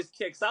Wonderboy's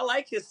kicks. I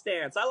like his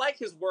stance. I like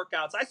his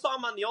workouts. I saw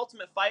him on The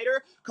Ultimate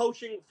Fighter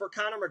coaching for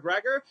Conor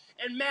McGregor.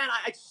 And man,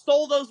 I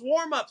stole those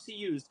warm-ups he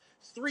used.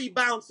 3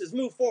 bounces,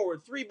 move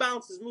forward. 3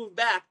 bounces, move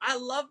back. I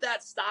love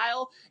that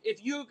style.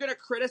 If you're going to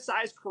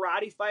criticize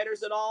karate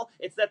fighters at all,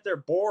 it's that they're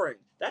boring.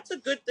 That's a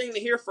good thing to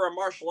hear for a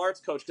martial arts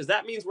coach because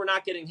that means we're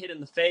not getting hit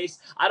in the face.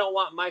 I don't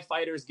want my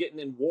fighters getting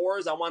in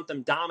wars. I want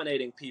them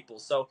dominating people.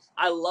 So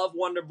I love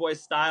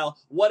Wonderboy's style.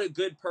 What a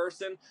good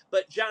person.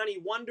 But Johnny,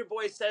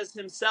 Wonderboy says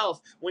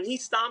himself, when he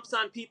stomps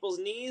on people's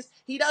knees,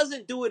 he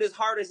doesn't do it as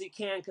hard as he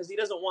can because he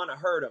doesn't want to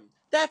hurt them.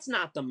 That's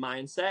not the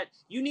mindset.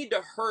 You need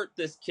to hurt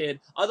this kid.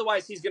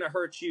 Otherwise, he's going to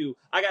hurt you.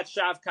 I got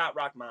Shavkat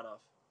Rakhmonov.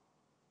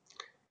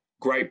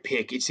 Great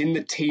pick. It's in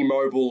the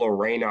T-Mobile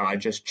Arena. I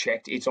just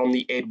checked. It's on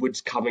the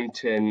Edwards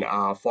Covington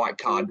fight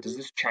card. Does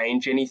this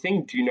change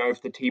anything? Do you know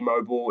if the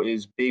T-Mobile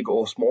is big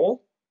or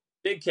small?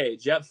 Big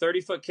cage. Yep,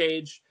 30-foot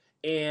cage.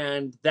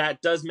 And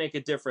that does make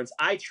a difference.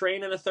 I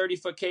train in a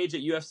 30-foot cage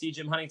at UFC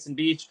Gym Huntington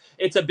Beach.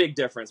 It's a big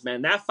difference,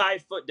 man. That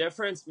 5-foot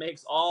difference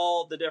makes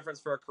all the difference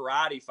for a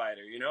karate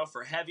fighter, you know,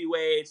 for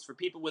heavyweights, for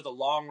people with a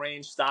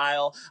long-range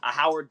style, a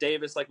Howard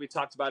Davis like we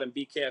talked about in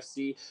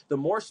BKFC. The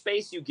more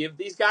space you give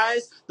these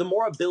guys, the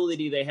more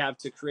ability they have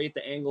to create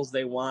the angles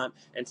they want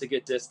and to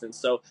get distance.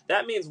 So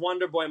that means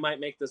Wonderboy might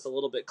make this a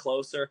little bit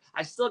closer.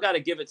 I still got to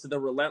give it to the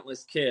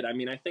relentless kid. I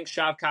mean, I think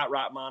Shavkat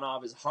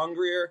Rakhmonov is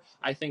hungrier.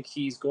 I think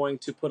he's going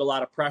to put a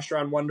lot of pressure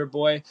on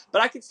Wonderboy,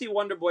 but I could see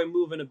Wonderboy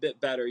moving a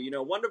bit better. You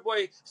know,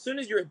 Wonderboy, as soon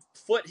as your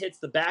foot hits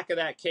the back of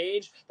that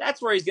cage,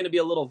 that's where he's going to be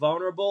a little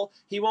vulnerable.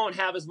 He won't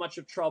have as much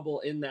of trouble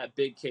in that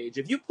big cage.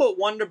 If you put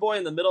Wonderboy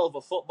in the middle of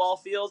a football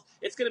field,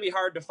 it's going to be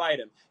hard to fight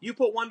him. You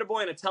put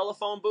Wonderboy in a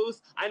telephone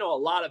booth, I know a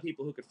lot of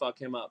people who could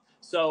fuck him up.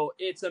 So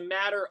it's a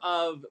matter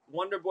of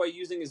Wonderboy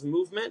using his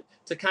movement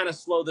to kind of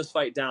slow this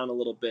fight down a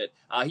little bit.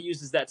 He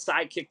uses that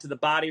side kick to the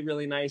body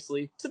really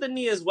nicely, to the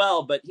knee as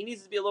well, but he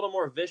needs to be a little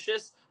more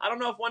vicious. I don't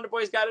know if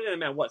Wonderboy's got it in him,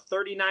 man. What,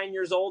 39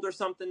 years old or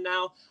something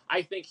now?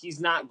 I think he's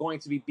not going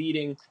to be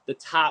beating the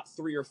top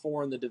 3 or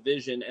 4 in the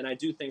division, and I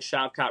do think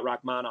Shavkat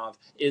Rakhmonov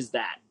is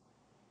that.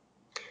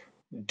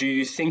 Do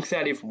you think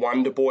that if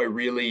Wonderboy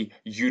really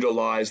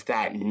utilized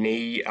that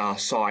knee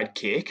side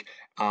kick,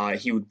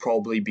 he would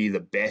probably be the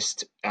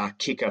best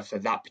kicker for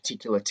that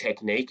particular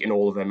technique in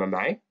all of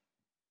MMA?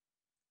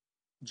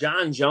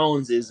 John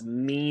Jones is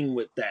mean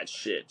with that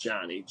shit,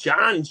 Johnny.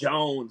 John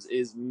Jones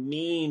is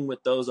mean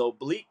with those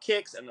oblique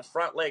kicks and the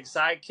front leg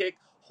side kick.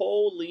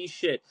 Holy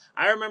shit.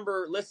 I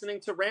remember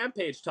listening to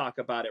Rampage talk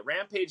about it.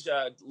 Rampage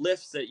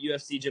lifts at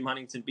UFC Gym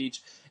Huntington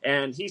Beach,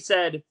 and he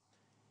said,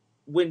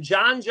 when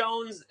John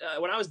Jones,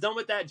 when I was done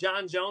with that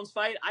John Jones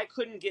fight, I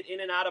couldn't get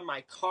in and out of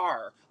my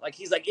car. Like,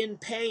 he's like in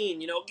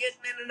pain, you know, getting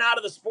in and out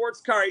of the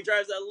sports car. He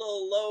drives that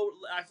little low,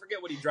 I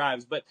forget what he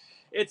drives, but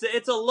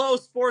it's a low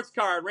sports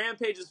car, and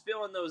Rampage is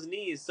feeling those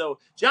knees. So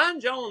John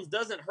Jones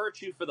doesn't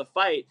hurt you for the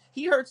fight.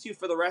 He hurts you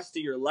for the rest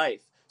of your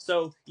life.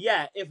 So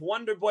yeah, if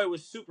Wonder Boy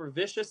was super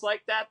vicious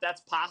like that,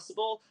 that's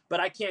possible. But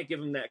I can't give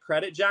him that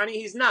credit,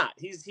 Johnny. He's not.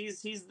 He's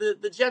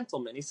the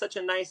gentleman. He's such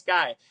a nice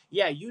guy.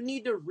 Yeah, you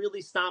need to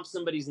really stomp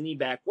somebody's knee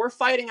back. We're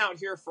fighting out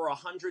here for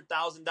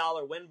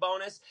 $100,000 win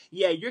bonus.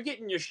 Yeah, you're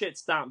getting your shit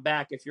stomped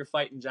back if you're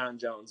fighting John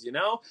Jones. You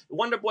know,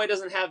 Wonder Boy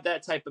doesn't have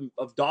that type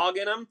of dog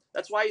in him.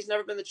 That's why he's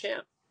never been the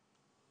champ.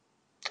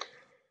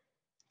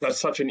 That's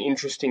such an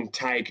interesting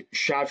take.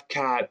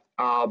 Shavkat,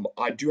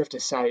 I do have to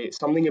say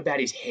something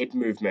about his head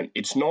movement.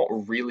 It's not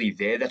really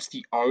there. That's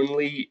the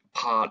only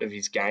part of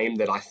his game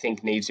that I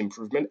think needs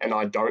improvement, and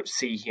I don't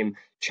see him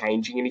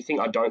changing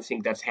anything. I don't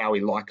think that's how he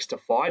likes to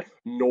fight,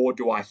 nor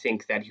do I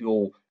think that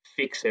he'll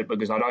fix it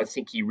because I don't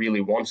think he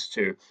really wants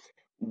to.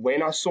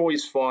 When I saw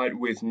his fight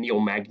with Neil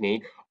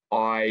Magny,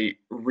 I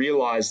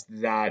realized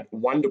that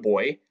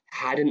Wonderboy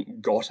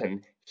hadn't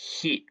gotten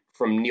hit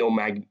from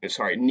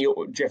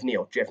Jeff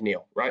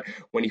Neal, right?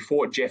 When he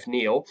fought Jeff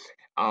Neal,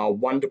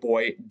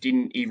 Wonderboy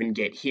didn't even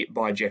get hit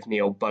by Jeff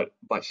Neal, but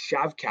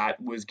Shavkat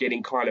was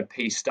getting kind of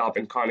pieced up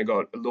and kind of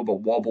got a little bit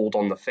wobbled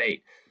on the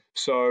feet.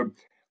 So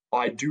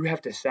I do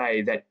have to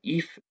say that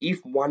if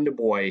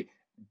Wonderboy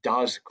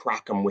does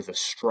crack him with a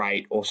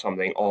straight or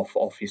something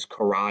off his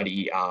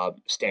karate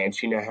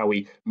stance. You know how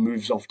he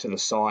moves off to the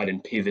side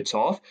and pivots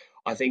off.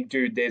 I think,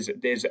 dude, there's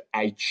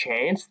a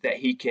chance that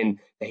he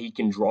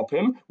can drop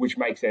him, which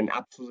makes it an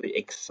absolutely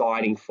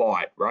exciting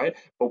fight, right?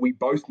 But we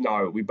both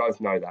know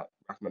that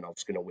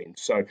Rakhmanov's going to win.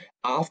 So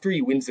after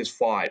he wins this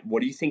fight,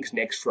 what do you think's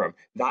next for him?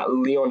 That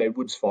Leon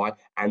Edwards fight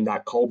and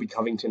that Colby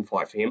Covington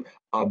fight for him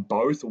are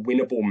both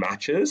winnable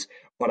matches.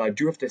 But I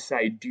do have to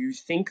say, do you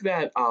think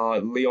that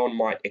Leon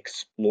might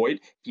exploit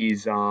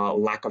his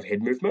lack of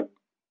head movement?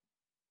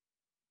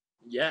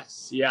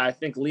 Yes, yeah, I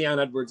think Leon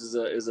Edwards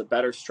is a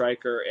better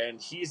striker,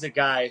 and he's a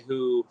guy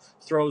who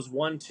throws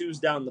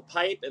 1-2s down the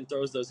pipe and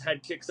throws those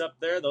head kicks up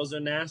there. Those are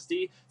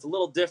nasty. It's a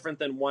little different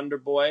than Wonder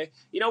Boy.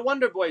 You know,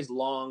 Wonder Boy's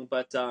long,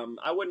 but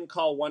I wouldn't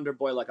call Wonder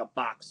Boy like a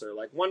boxer.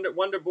 Like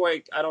Wonder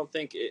Boy, I don't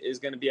think is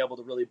going to be able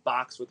to really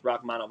box with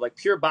Rachmanov. Like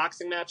pure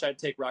boxing match, I'd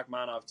take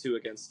Rachmanov too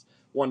against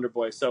Wonder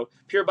Boy. So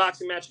pure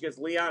boxing match against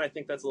Leon, I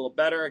think that's a little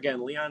better.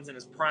 Again, Leon's in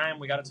his prime.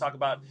 We got to talk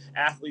about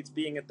athletes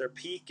being at their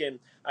peak, and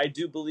I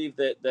do believe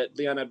that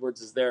Leon Edwards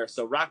is there.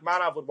 So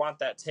Rachmanov would want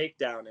that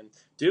takedown. And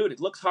dude,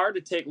 it looks hard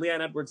to take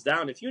Leon Edwards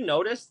down. If you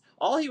noticed,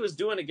 all he was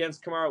doing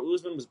against Kamaru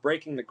Usman was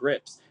breaking the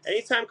grips.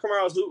 Anytime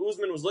Kamaru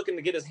Usman was looking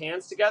to get his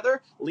hands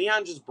together,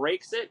 Leon just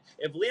breaks it.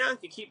 If Leon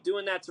could keep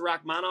doing that to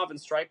Rachmanov and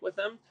strike with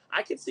him,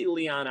 I could see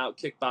Leon out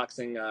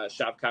kickboxing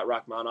Shavkat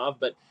Rachmanov.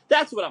 But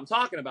that's what I'm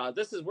talking about.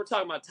 We're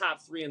talking about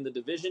top 3 in the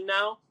division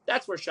now.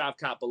 That's where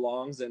Shavkat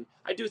belongs, and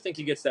I do think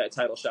he gets that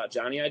title shot,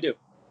 Johnny. I do.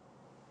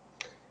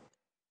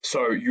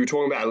 So you were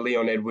talking about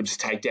Leon Edwards'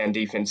 takedown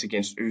defense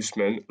against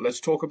Usman. Let's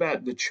talk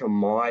about the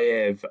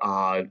Chimaev,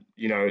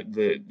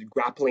 the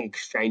grappling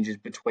exchanges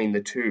between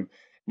the two.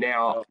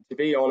 Now, to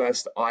be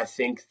honest, I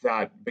think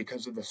that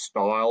because of the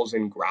styles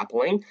in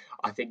grappling,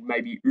 I think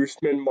maybe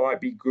Usman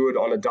might be good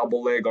on a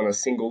double leg, on a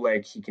single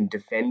leg, he can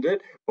defend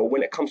it. But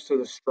when it comes to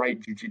the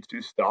straight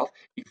jiu-jitsu stuff,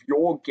 if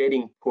you're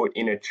getting put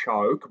in a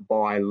choke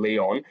by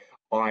Leon,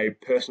 I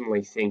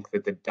personally think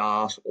that the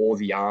dart or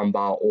the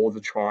armbar or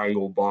the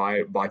triangle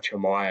by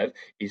Chimaev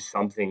is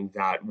something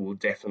that will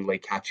definitely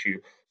catch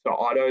you. So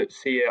I don't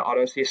see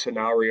a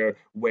scenario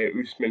where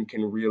Usman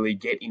can really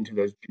get into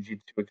those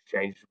jiu-jitsu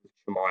exchanges with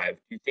Chimaev.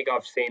 Do you think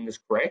I've seen this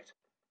correct?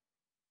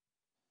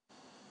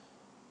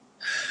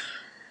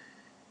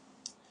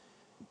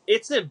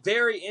 It's a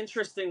very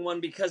interesting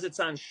one because it's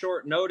on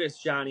short notice,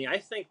 Johnny. I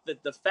think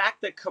that the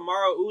fact that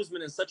Kamaru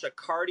Usman is such a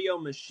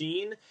cardio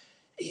machine,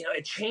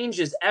 it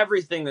changes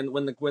everything in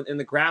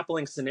the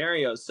grappling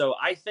scenarios. So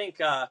I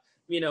think,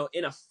 in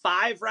a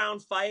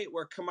 5-round fight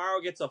where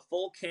Kamaru gets a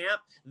full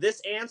camp,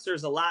 this answer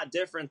is a lot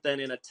different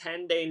than in a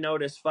 10-day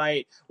notice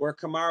fight where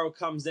Kamaru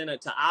comes in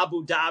to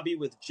Abu Dhabi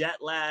with jet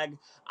lag.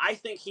 I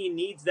think he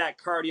needs that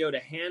cardio to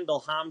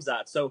handle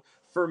Hamzat. So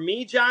for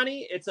me,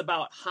 Johnny, it's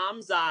about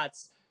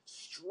Hamzat's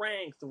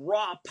strength,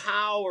 raw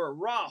power,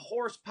 raw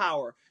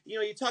horsepower.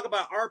 You talk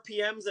about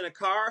RPMs in a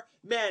car,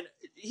 man,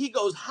 he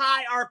goes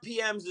high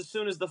RPMs as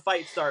soon as the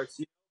fight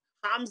starts.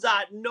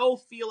 Hamzat, no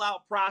feel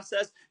out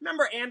process.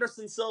 Remember,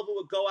 Anderson Silva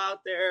would go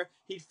out there,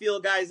 he'd feel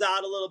guys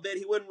out a little bit,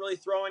 he wouldn't really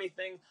throw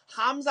anything.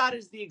 Hamzat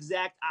is the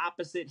exact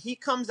opposite. He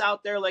comes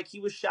out there like he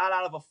was shot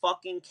out of a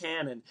fucking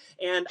cannon.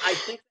 And I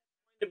think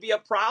to be a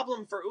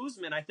problem for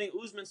Usman. I think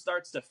Usman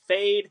starts to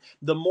fade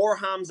the more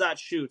Hamzat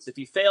shoots. If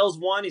he fails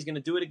one, he's going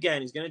to do it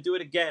again. He's going to do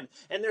it again.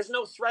 And there's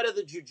no threat of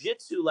the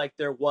jiu-jitsu like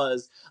there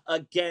was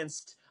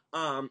against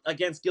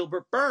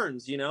Gilbert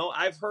Burns.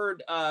 I've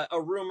heard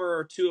a rumor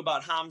or two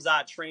about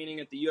Hamzat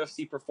training at the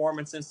UFC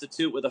Performance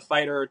Institute with a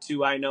fighter or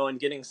two I know and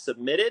getting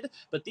submitted,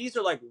 but these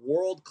are like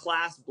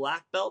world-class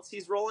black belts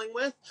he's rolling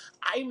with.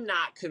 I'm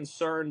not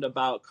concerned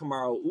about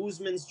Kamaru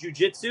Usman's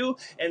jiu-jitsu,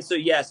 and so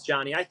yes,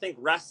 Johnny, I think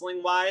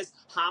wrestling-wise,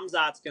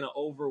 Hamzat's going to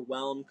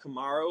overwhelm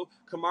Kamaru.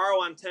 Kamaru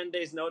on 10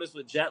 days notice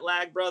with jet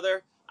lag,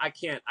 brother, I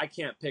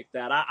can't pick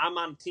that. I'm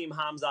on Team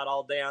Hamzat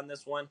all day on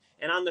this one.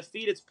 And on the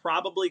feet, it's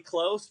probably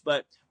close,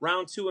 but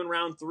round 2 and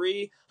round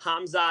 3,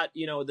 Hamzat,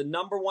 the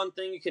number one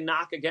thing you can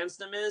knock against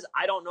him is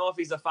I don't know if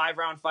he's a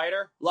 5-round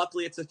fighter.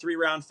 Luckily, it's a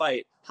 3-round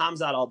fight.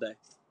 Hamzat all day.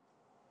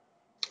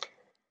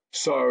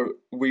 So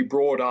we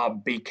brought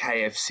up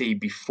BKFC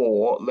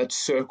before. Let's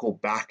circle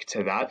back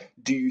to that.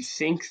 Do you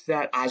think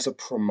that as a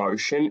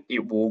promotion,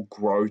 it will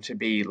grow to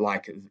be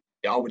like,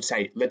 I would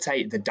say, let's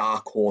say the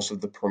dark horse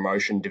of the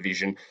promotion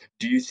division?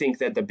 Do you think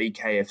that the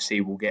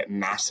BKFC will get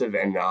massive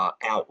and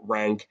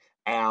outrank,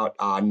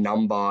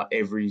 number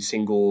every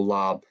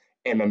single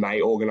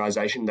MMA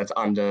organization that's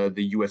under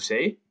the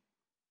UFC?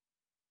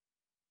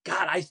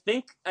 God, I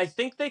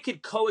think they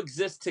could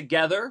coexist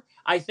together.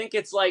 I think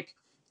it's like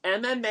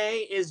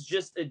MMA is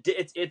just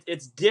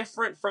it's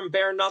different from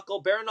bare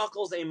knuckle. Bare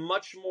knuckle's a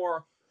much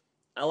more,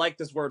 I like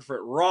this word for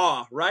it,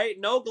 raw, right?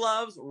 No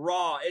gloves,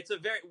 raw.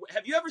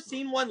 Have you ever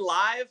seen one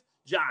live,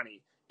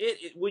 Johnny?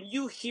 When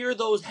you hear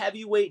those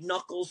heavyweight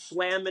knuckles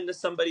slam into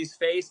somebody's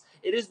face,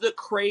 it is the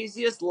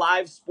craziest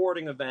live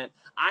sporting event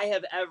I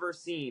have ever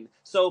seen.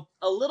 So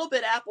a little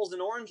bit apples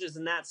and oranges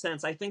in that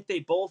sense. I think they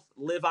both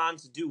live on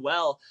to do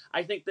well.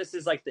 I think this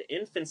is like the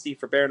infancy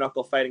for bare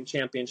knuckle fighting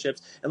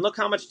championships. And look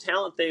how much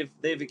talent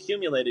they've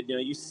accumulated.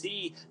 You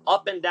see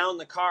up and down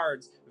the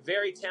cards,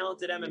 very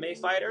talented MMA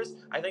fighters.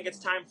 I think it's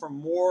time for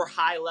more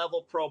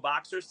high-level pro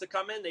boxers to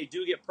come in. They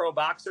do get pro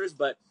boxers,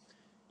 but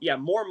yeah,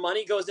 more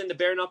money goes into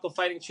bare knuckle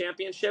fighting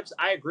championships.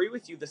 I agree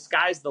with you. The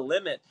sky's the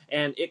limit,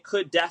 and it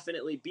could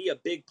definitely be a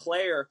big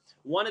player.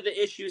 One of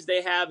the issues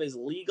they have is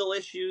legal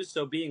issues.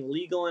 So being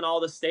legal in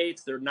all the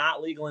states, they're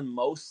not legal in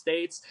most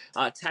states.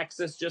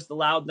 Texas just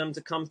allowed them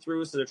to come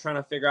through, so they're trying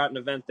to figure out an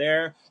event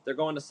there. They're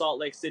going to Salt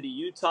Lake City,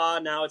 Utah.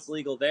 Now it's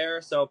legal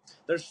there. So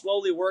they're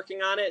slowly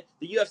working on it.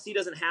 The UFC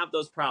doesn't have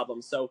those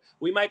problems. So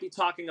we might be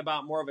talking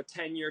about more of a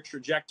 10-year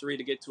trajectory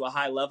to get to a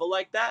high level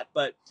like that.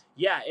 But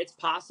yeah, it's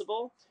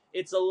possible.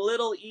 It's a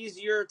little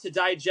easier to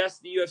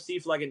digest the UFC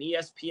for like an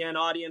ESPN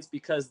audience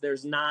because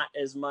there's not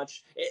as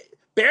much.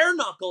 Bare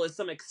knuckle is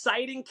some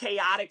exciting,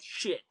 chaotic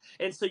shit.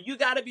 And so you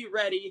got to be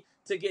ready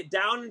to get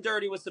down and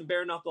dirty with some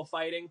bare knuckle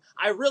fighting.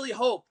 I really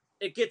hope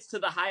it gets to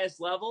the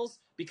highest levels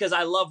because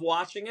I love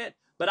watching it.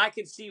 But I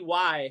can see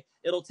why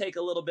it'll take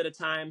a little bit of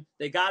time.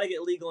 They got to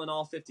get legal in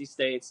all 50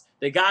 states.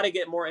 They got to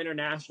get more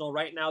international.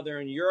 Right now,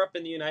 they're in Europe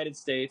and the United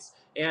States.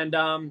 And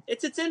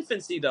it's its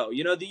infancy, though.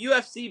 The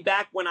UFC,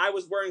 back when I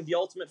was wearing the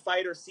Ultimate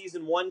Fighter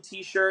Season 1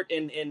 t-shirt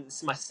in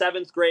my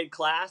 7th grade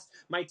class,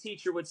 my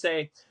teacher would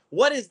say,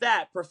 "What is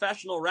that,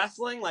 professional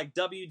wrestling? Like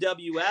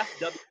WWF,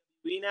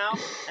 WWE now?"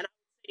 And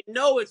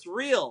no, it's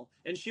real.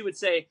 And she would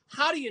say,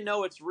 "How do you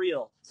know it's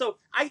real?" So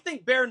I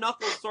think bare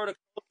knuckles sort of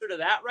closer to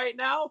that right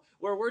now,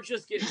 where we're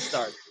just getting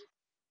started.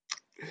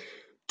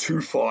 Two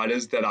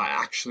fighters that I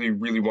actually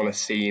really want to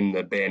see in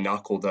the bare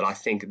knuckle that I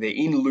think they're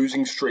in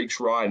losing streaks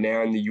right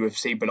now in the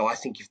UFC, but I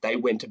think if they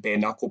went to bare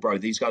knuckle, bro,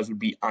 these guys would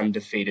be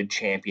undefeated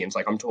champions.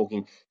 Like I'm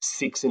talking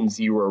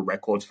 6-0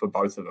 records for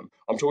both of them.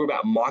 I'm talking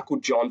about Michael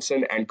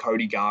Johnson and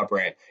Cody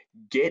Garbrandt.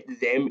 Get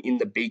them in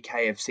the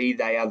BKFC.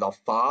 They are the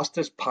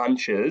fastest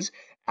punchers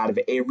out of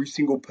every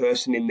single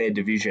person in their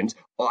divisions.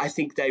 I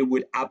think they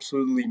would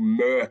absolutely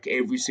murk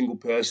every single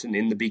person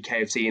in the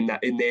BKFC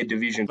in their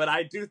division. But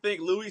I do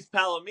think Luis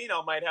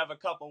Palomino might have a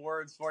couple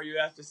words for you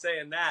after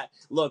saying that.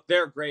 Look,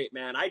 they're great,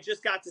 man. I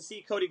just got to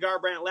see Cody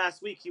Garbrandt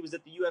last week. He was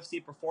at the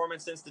UFC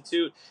Performance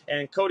Institute,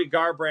 and Cody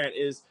Garbrandt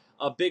is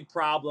a big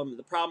problem.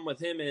 The problem with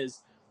him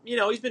is,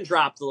 he's been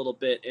dropped a little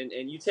bit,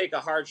 and you take a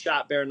hard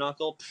shot bare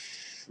knuckle,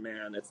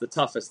 man, it's the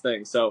toughest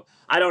thing. So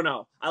I don't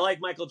know. I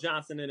like Michael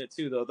Johnson in it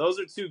too, though. Those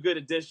are two good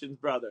additions,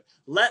 brother.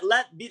 Let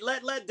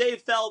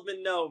Dave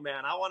Feldman know,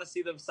 man. I want to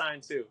see them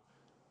sign too.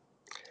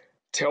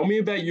 Tell me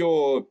about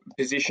your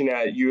position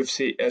at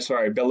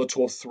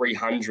Bellator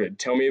 300.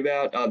 Tell me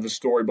about the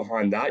story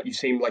behind that. You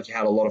seemed like you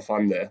had a lot of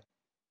fun there.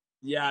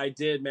 Yeah, I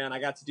did, man. I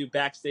got to do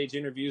backstage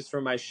interviews for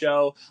my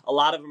show. A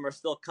lot of them are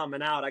still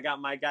coming out. I got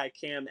my guy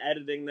Cam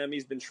editing them.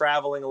 He's been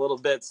traveling a little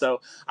bit.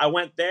 So I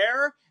went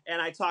there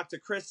and I talked to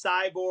Chris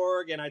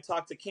Cyborg and I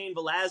talked to Cain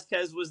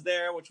Velasquez was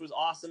there, which was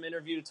awesome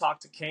interview to talk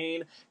to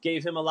Cain.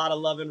 Gave him a lot of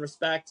love and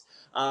respect.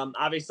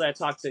 Obviously, I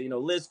talked to,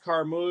 Liz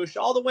Carmouche,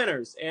 all the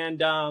winners.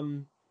 And,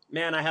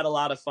 man, I had a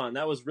lot of fun.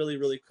 That was really,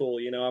 really cool.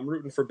 I'm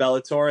rooting for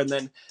Bellator. And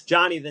then,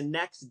 Johnny, the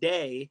next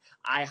day,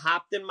 I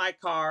hopped in my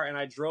car and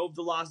I drove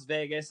to Las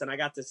Vegas and I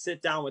got to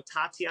sit down with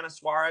Tatiana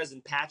Suarez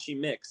and Patchy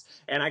Mix.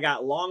 And I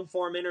got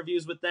long-form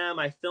interviews with them.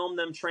 I filmed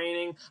them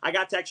training. I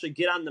got to actually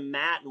get on the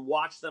mat and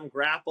watch them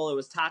grapple. It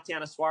was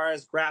Tatiana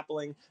Suarez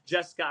grappling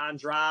Jessica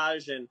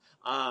Andrade and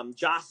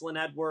Jocelyn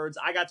Edwards.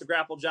 I got to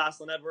grapple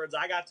Jocelyn Edwards.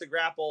 I got to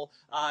grapple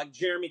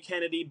Jeremy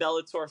Kennedy,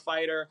 Bellator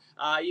fighter.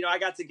 I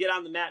got to get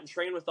on the mat and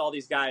train with all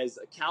these guys.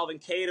 Calvin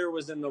Cater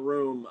was in the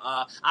room.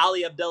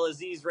 Ali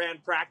Abdelaziz ran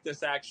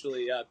practice,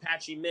 actually.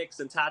 Patchy Mix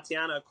and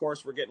Tatiana, of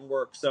course, were getting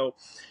work. So,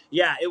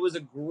 yeah, it was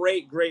a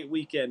great, great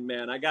weekend,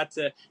 man. I got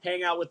to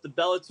hang out with the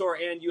Bellator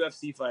and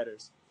UFC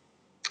fighters.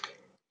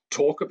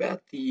 Talk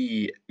about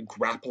the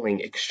grappling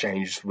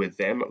exchanges with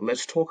them.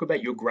 Let's talk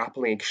about your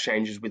grappling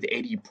exchanges with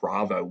Eddie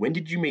Bravo. When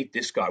did you meet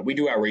this guy? We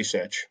do our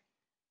research.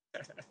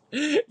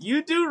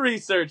 You do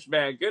research,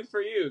 man. Good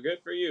for you. Good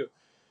for you.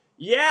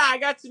 Yeah, I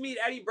got to meet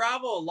Eddie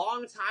Bravo a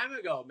long time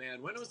ago,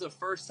 man. When was the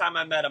first time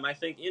I met him? I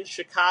think in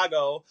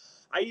Chicago.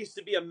 I used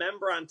to be a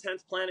member on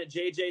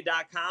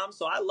 10thPlanetJJ.com,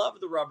 so I love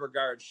the rubber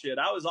guard shit.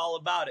 I was all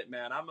about it,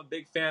 man. I'm a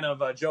big fan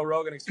of Joe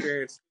Rogan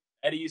Experience.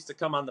 Eddie used to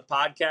come on the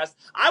podcast.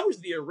 I was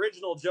the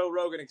original Joe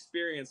Rogan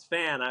Experience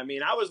fan. I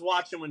mean, I was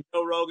watching when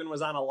Joe Rogan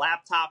was on a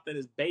laptop in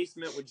his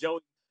basement with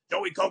Joey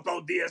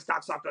Coco Diaz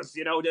cocksuckers.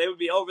 You know, they would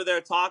be over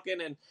there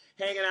talking and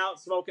hanging out,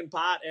 smoking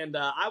pot. And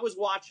I was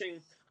watching.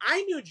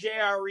 I knew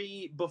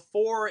JRE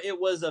before it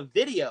was a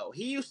video.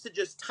 He used to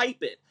just type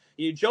it.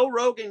 Joe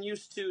Rogan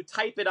used to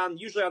type it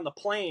usually on the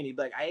plane. He'd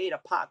be like, I ate a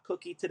pot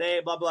cookie today,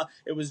 blah, blah.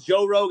 It was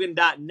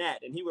joerogan.net,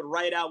 and he would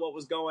write out what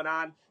was going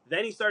on.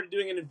 Then he started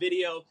doing it in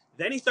video.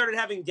 Then he started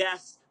having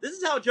guests. This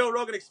is how Joe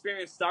Rogan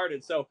Experience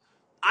started. So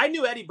I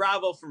knew Eddie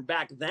Bravo from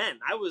back then.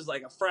 I was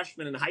like a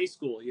freshman in high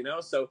school, you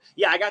know? So,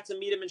 yeah, I got to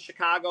meet him in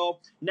Chicago.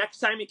 Next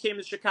time he came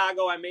to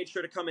Chicago, I made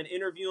sure to come and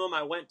interview him.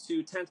 I went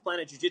to 10th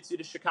Planet Jiu-Jitsu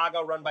to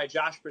Chicago, run by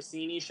Josh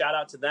Prasini. Shout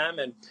out to them.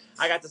 And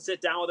I got to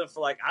sit down with him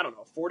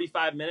for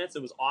 45 minutes.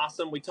 It was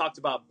awesome. We talked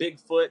about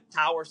Bigfoot,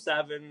 Tower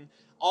 7,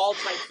 all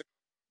types of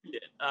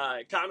shit.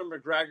 Conor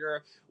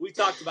McGregor. We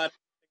talked about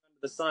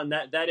the sun.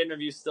 That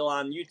interview's still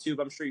on YouTube.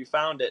 I'm sure you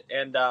found it.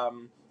 And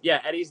yeah,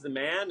 Eddie's the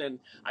man, and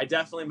I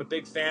definitely am a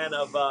big fan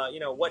of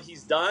what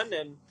he's done.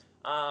 And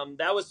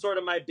that was sort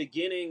of my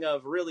beginning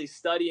of really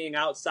studying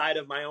outside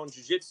of my own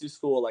jiu-jitsu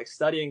school, like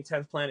studying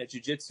 10th Planet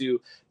Jiu-Jitsu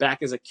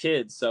back as a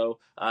kid. So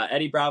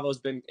Eddie Bravo's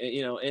been,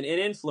 an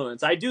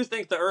influence. I do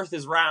think the earth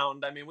is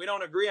round. I mean, we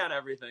don't agree on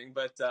everything,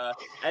 but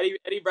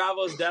Eddie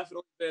Bravo's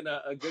definitely been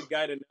a good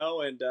guy to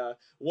know. And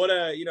what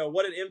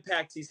an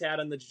impact he's had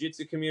on the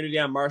jiu-jitsu community,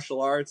 on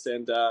martial arts.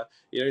 And,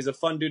 he's a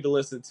fun dude to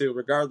listen to,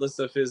 regardless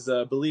of his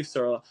beliefs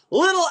are a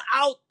little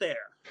out there.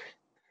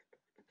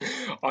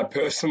 I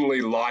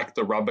personally like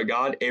the rubber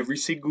guard. Every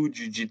single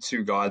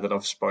jiu-jitsu guy that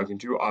I've spoken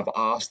to, I've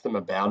asked them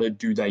about it.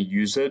 Do they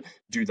use it?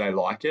 Do they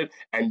like it?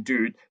 And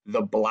dude,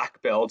 the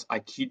black belts, I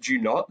kid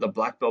you not, the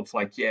black belt's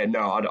like, yeah,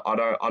 no,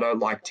 I don't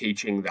like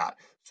teaching that.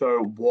 So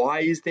why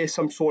is there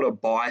some sort of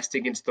bias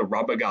against the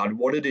rubber guard?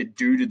 What did it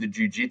do to the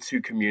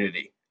jiu-jitsu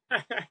community?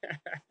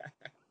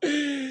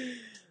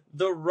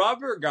 The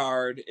rubber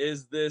guard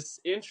is this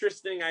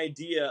interesting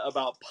idea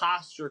about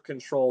posture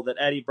control that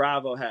Eddie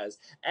Bravo has.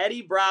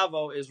 Eddie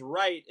Bravo is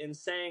right in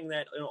saying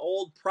that in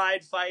old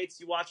Pride fights,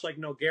 you watch like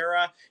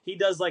Nogueira, he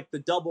does like the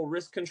double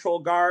wrist control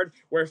guard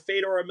where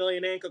Fedor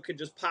Emelianenko could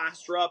just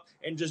posture up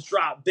and just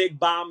drop big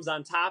bombs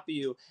on top of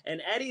you. And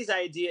Eddie's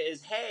idea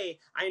is, hey,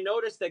 I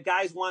noticed that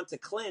guys want to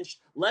clinch.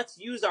 Let's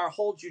use our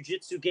whole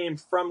jiu-jitsu game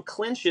from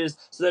clinches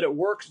so that it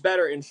works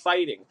better in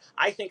fighting.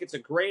 I think it's a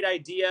great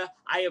idea.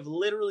 I have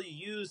literally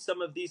used some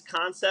of these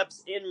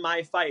concepts in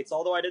my fights.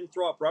 Although I didn't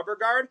throw up rubber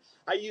guard,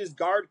 I used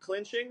guard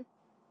clinching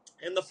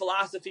and the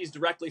philosophies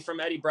directly from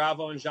Eddie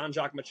Bravo and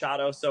Jean-Jacques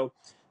Machado. So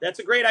that's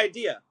a great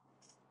idea.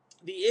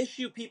 The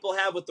issue people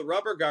have with the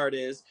rubber guard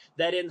is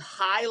that in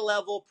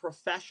high-level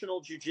professional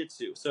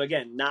jiu-jitsu, so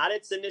again, not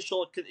its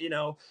initial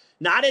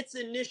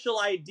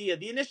idea.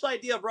 The initial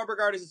idea of rubber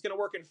guard is it's going to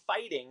work in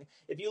fighting.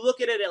 If you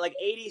look at it at like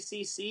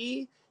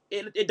 80cc,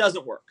 it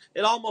doesn't work.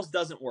 It almost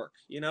doesn't work.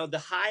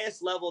 The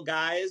highest level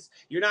guys,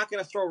 you're not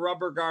going to throw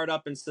rubber guard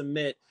up and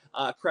submit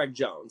Craig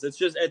Jones.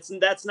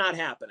 That's not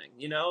happening.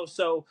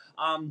 So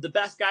the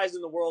best guys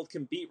in the world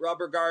can beat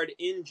rubber guard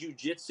in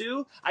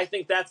jiu-jitsu. I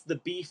think that's the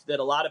beef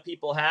that a lot of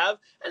people have.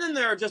 And then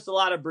there are just a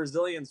lot of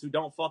Brazilians who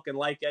don't fucking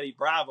like Eddie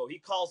Bravo. He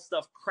calls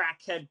stuff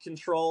crackhead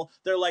control.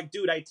 They're like,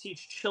 dude, I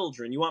teach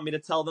children. You want me to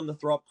tell them to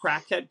throw up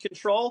crackhead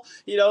control?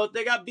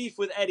 They got beef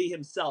with Eddie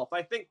himself.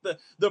 I think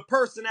the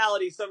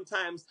personality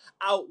sometimes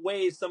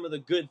outweighs some of the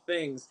good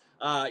things.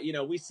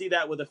 We see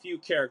that with a few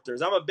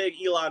characters. I'm a big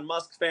Elon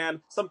Musk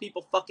fan. Some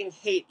people fucking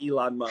hate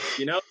Elon Musk,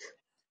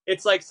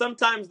 It's like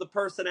sometimes the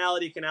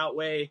personality can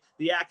outweigh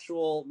the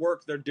actual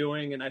work they're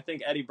doing, and I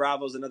think Eddie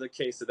Bravo's another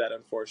case of that,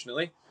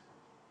 unfortunately.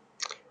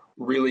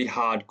 Really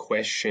hard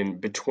question.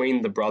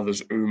 Between the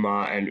brothers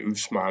Umar and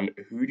Usman,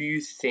 who do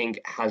you think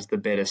has the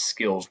better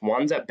skills?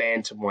 One's at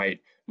bantamweight,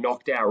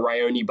 knocked out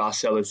Rayoni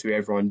Barcelos, who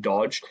everyone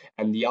dodged,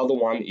 and the other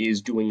one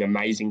is doing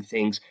amazing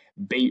things,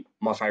 beat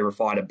my favorite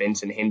fighter,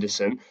 Benson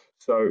Henderson.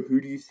 So who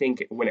do you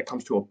think, when it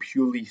comes to a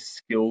purely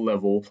skill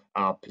level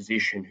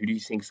position, who do you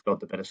think's got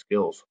the better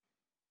skills?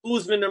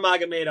 Usman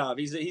Nurmagomedov.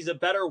 He's a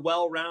better,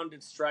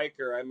 well-rounded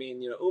striker. I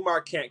mean, Umar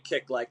can't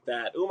kick like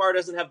that. Umar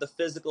doesn't have the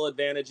physical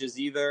advantages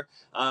either.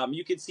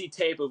 You can see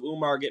tape of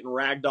Umar getting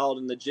ragdolled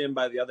in the gym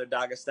by the other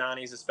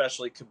Dagestanis,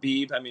 especially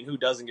Khabib. I mean, who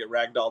doesn't get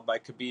ragdolled by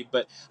Khabib?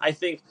 But I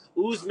think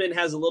Usman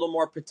has a little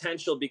more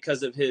potential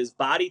because of his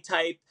body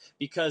type,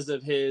 because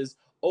of his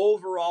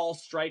overall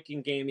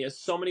striking game. He has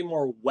so many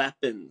more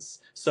weapons.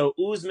 So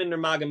Usman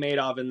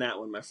Nurmagomedov in that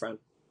one, my friend.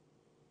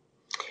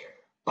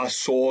 I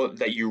saw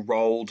that you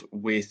rolled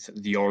with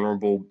the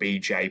Honourable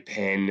BJ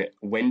Penn.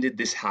 When did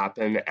this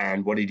happen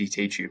and what did he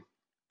teach you?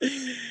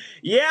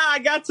 Yeah, I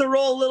got to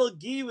roll a little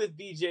gi with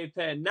BJ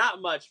Penn.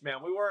 Not much,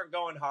 man. We weren't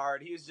going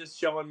hard. He was just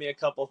showing me a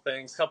couple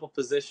things, couple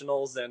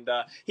positionals, and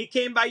he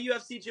came by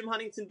UFC Gym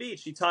Huntington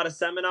Beach. He taught a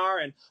seminar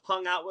and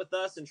hung out with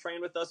us and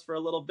trained with us for a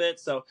little bit.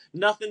 So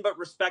nothing but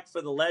respect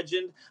for the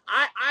legend.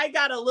 I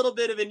got a little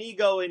bit of an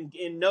ego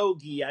in no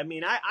gi. I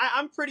mean,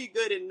 I'm pretty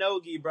good in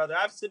no gi, brother.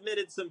 I've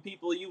submitted some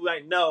people you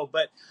might know,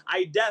 but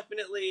I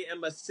definitely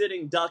am a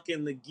sitting duck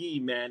in the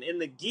gi, man. In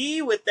the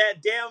gi with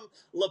that damn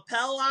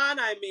lapel on,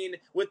 I mean,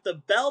 with the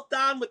belt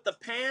on, with the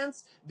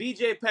pants,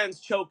 BJ Penn's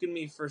choking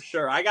me for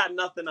sure. I got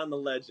nothing on the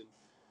legend.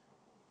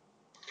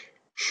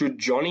 Should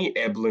Johnny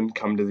Eblen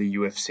come to the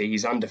UFC?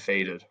 He's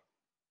undefeated.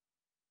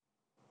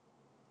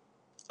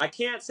 I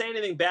can't say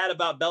anything bad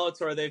about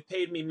Bellator. They've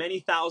paid me many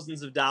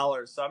thousands of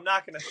dollars, so I'm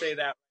not going to say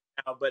that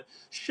right now. But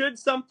should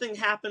something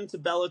happen to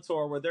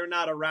Bellator where they're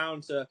not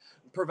around to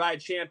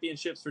provide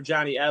championships for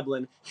Johnny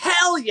Eblen,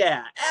 hell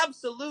yeah,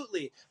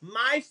 absolutely.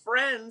 My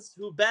friends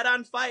who bet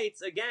on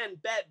fights, again,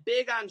 bet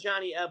big on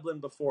Johnny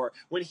Eblen before.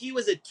 When he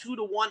was a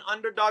 2-1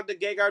 underdog to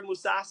Gegard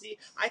Mousasi,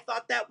 I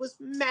thought that was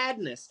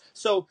madness.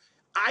 So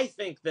I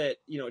think that,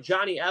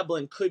 Johnny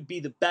Eblen could be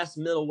the best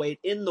middleweight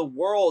in the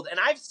world, and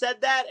I've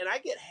said that, and I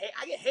get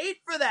hate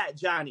for that,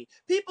 Johnny.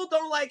 People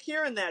don't like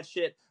hearing that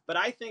shit, but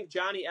I think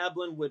Johnny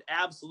Eblen would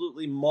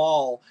absolutely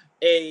maul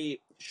a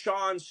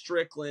Sean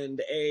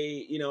Strickland,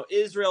 a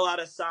Israel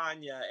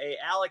Adesanya, a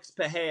Alex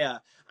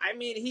Pereira. I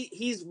mean,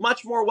 he's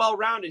much more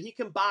well-rounded. He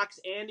can box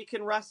and he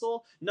can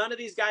wrestle. None of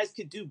these guys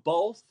could do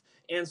both.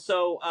 And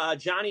so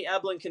Johnny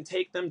Eblen can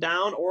take them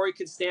down, or he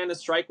could stand and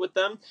strike with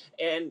them.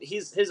 And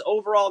his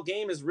overall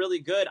game is really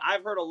good.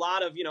 I've heard a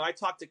lot of, I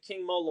talked to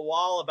King Mo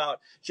Lawal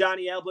about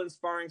Johnny Eblen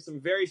sparring some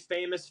very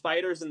famous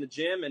fighters in the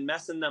gym and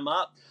messing them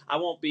up. I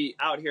won't be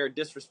out here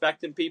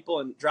disrespecting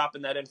people and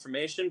dropping that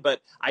information,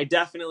 but I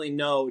definitely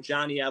know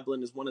Johnny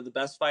Eblen is one of the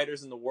best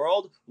fighters in the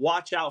world.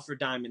 Watch out for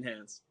Diamond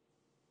Hands.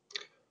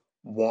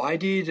 Why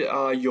did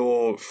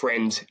your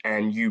friends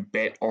and you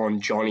bet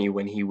on Johnny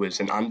when he was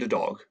an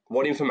underdog?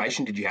 What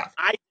information did you have?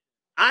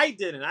 I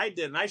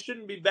didn't. I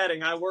shouldn't be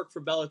betting. I work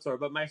for Bellator,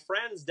 but my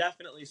friends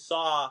definitely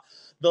saw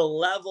the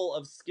level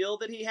of skill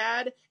that he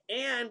had.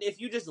 And if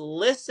you just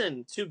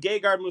listen to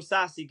Gegard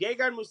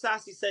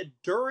Mousasi said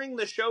during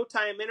the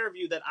Showtime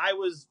interview that I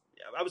was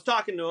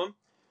talking to him,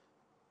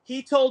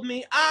 he told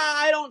me,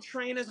 I don't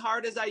train as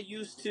hard as I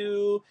used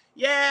to.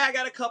 Yeah, I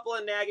got a couple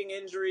of nagging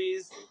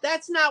injuries.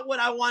 That's not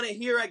what I want to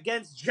hear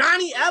against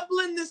Johnny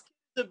Eblen. This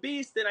kid's a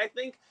beast. And I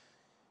think,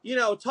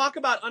 talk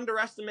about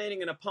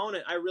underestimating an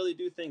opponent. I really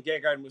do think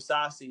Gegard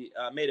Mousasi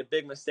made a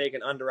big mistake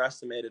and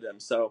underestimated him.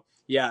 So,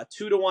 yeah,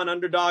 2-1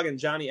 underdog, and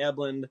Johnny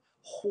Eblen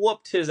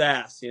whooped his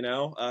ass,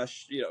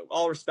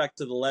 all respect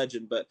to the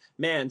legend. But,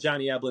 man,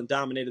 Johnny Eblen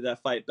dominated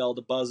that fight, bell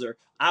to buzzer,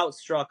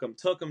 outstruck him,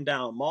 took him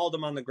down, mauled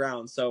him on the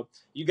ground. So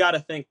you got to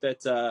think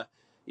that,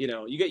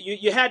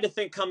 you had to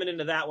think coming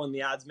into that one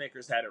the odds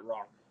makers had it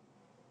wrong.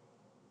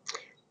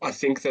 I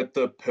think that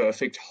the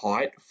perfect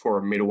height for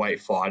a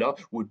middleweight fighter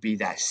would be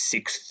that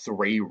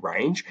 6'3"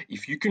 range.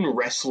 If you can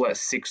wrestle at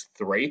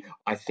 6'3",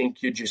 I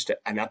think you're just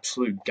an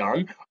absolute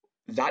gun.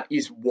 That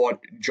is what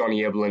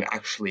Johnny Eblen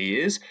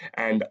actually is.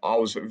 And I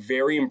was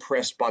very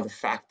impressed by the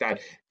fact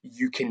that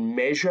you can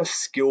measure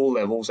skill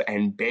levels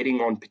and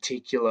betting on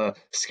particular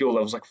skill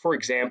levels. Like, for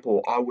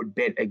example, I would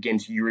bet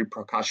against Yuri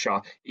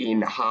Prakasha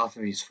in half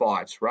of his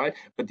fights, right?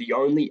 But the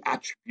only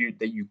attribute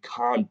that you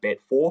can't bet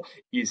for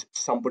is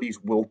somebody's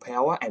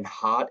willpower and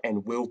heart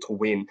and will to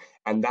win.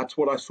 And that's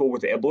what I saw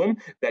with Eblen,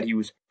 that he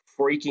was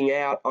freaking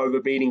out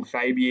over beating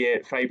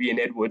Fabian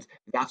Edwards.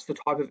 That's the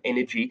type of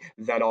energy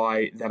that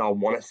I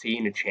want to see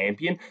in a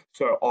champion.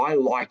 So I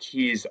like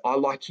his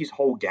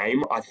whole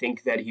game. I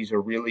think that he's a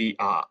really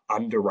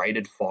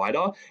underrated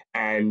fighter,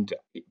 and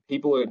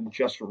people are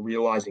just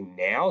realizing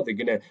now they're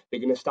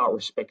gonna start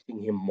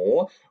respecting him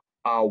more.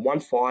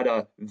 One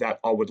fighter that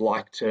I would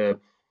like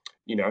to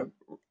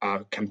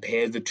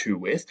compare the two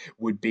with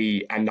would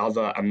be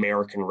another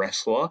American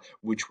wrestler,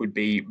 which would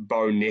be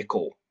Bo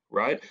Nickel,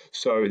 right?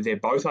 So they're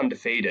both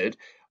undefeated.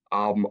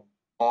 Um,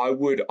 I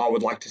would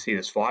like to see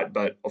this fight,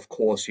 but of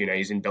course,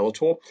 he's in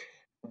Bellator.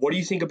 What do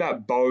you think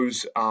about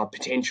Bo's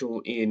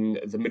potential in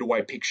the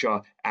middleweight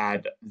picture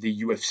at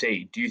the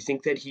UFC? Do you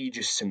think that he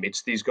just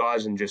submits these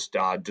guys and just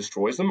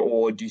destroys them,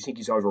 or do you think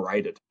he's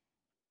overrated?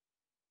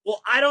 Well,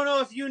 I don't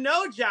know if you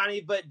know Johnny,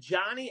 but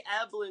Johnny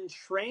Eblen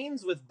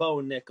trains with Bo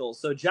Nickel.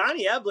 So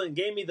Johnny Eblen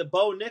gave me the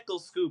Bo Nickel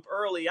scoop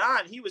early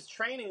on. He was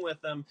training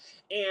with him,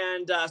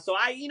 and so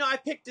I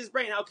picked his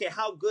brain. Okay,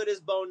 how good is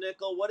Bo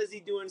Nickel? What does he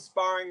do in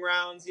sparring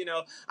rounds?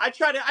 I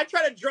try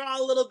to draw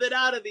a little bit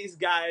out of these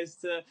guys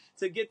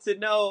to get to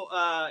know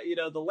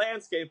the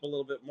landscape a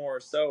little bit more.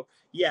 So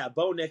yeah,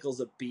 Bo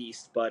Nickel's a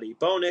beast, buddy.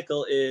 Bo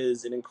Nickel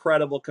is an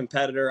incredible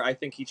competitor. I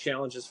think he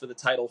challenges for the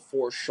title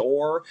for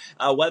sure.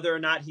 Whether or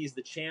not he's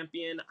the champion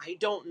champion? I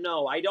don't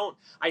know.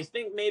 I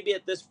think maybe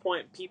at this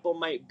point people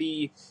might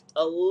be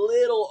a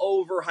little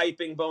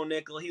overhyping Bo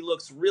Nickel. He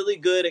looks really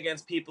good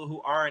against people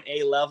who aren't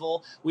A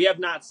level. We have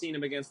not seen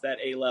him against that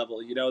A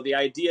level. The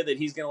idea that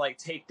he's going to like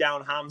take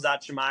down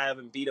Khamzat Chimaev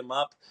and beat him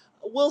up,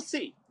 we'll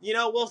see.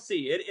 We'll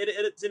see.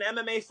 It's an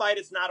MMA fight.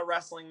 It's not a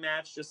wrestling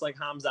match, just like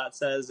Khamzat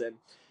says. And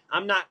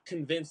I'm not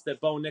convinced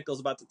that Bo Nickel's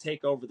about to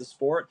take over the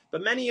sport,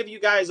 but many of you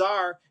guys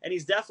are, and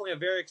he's definitely a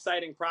very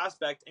exciting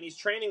prospect, and he's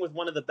training with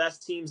one of the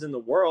best teams in the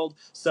world.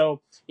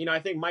 So, I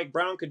think Mike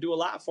Brown could do a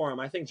lot for him.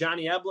 I think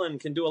Johnny Eblen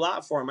can do a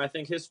lot for him. I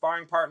think his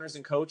sparring partners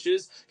and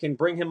coaches can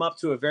bring him up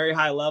to a very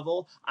high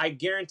level. I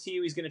guarantee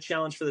you he's going to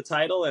challenge for the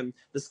title, and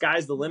the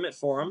sky's the limit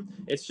for him.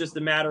 It's just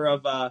a matter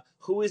of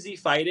who is he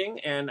fighting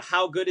and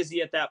how good is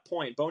he at that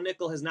point. Bo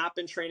Nickel has not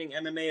been training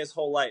MMA his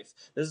whole life.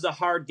 This is a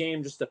hard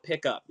game just to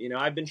pick up.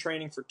 I've been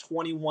training for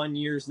 21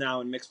 years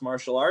now in mixed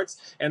martial arts,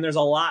 and there's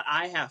a lot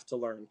I have to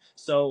learn.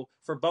 So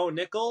for Bo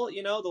Nickel,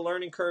 the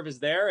learning curve is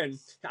there, and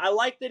I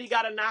like that he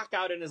got a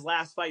knockout in his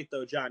last fight,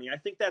 though, Johnny. I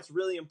think that's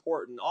really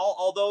important.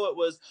 Although it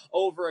was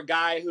over a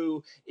guy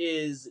who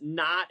is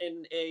not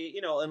an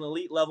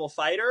elite level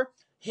fighter,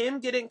 him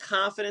getting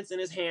confidence in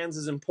his hands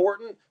is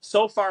important.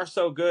 So far,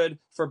 so good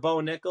for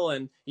Bo Nickel.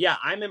 And yeah,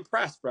 I'm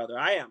impressed, brother.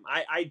 I am.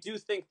 I do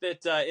think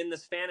that in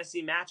this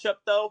fantasy matchup,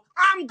 though,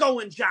 I'm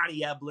going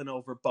Johnny Eblen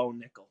over Bo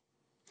Nickel.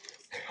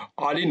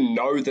 I didn't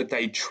know that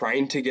they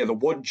train together.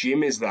 What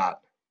gym is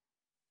that?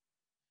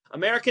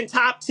 American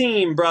Top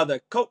Team,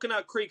 brother.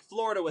 Coconut Creek,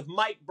 Florida, with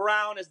Mike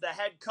Brown as the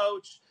head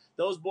coach.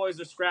 Those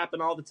boys are scrapping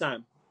all the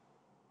time.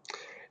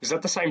 Is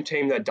that the same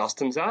team that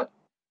Dustin's at?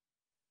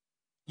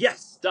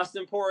 Yes,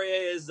 Dustin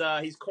Poirier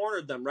he's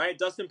cornered them, right?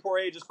 Dustin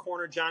Poirier just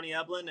cornered Johnny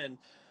Eblen, and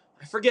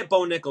I forget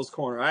Bo Nickel's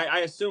corner. I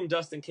assume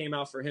Dustin came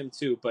out for him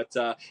too, but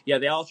yeah,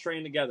 they all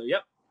train together.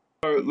 Yep.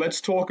 So let's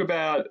talk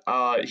about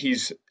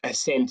his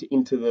ascent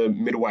into the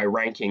middleweight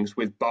rankings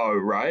with Bo,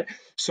 right?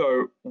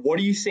 So what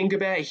do you think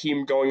about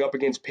him going up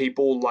against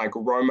people like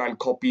Roman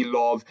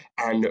Kopylov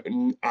and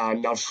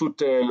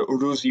Nursultan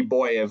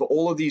Ruziboyev,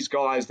 all of these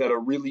guys that are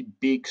really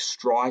big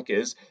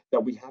strikers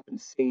that we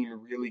haven't seen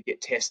really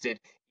get tested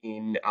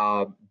in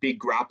big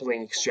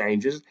grappling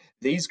exchanges?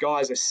 These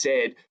guys are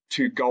said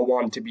to go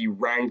on to be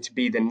ranked, to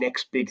be the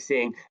next big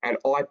thing, and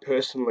I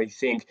personally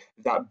think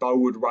that Bo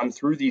would run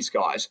through these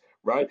guys.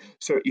 Right?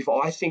 So if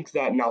I think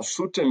that now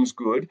Sutton's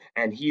good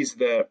and he's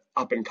the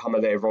up-and-comer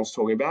that everyone's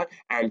talking about,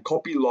 and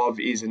Kopylov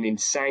is an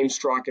insane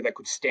striker that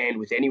could stand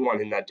with anyone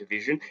in that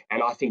division,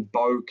 and I think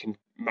Bo can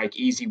make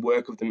easy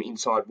work of them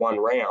inside one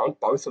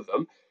round, both of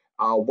them,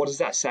 what does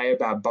that say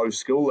about Bo's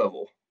skill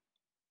level?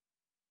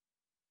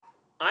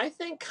 I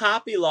think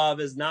Kopylov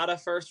is not a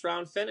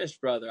first-round finish,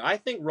 brother. I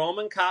think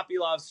Roman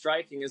Kopylov's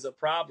striking is a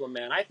problem,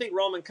 man. I think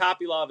Roman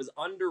Kopylov is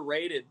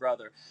underrated,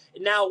 brother.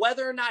 Now,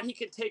 whether or not he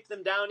could take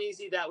them down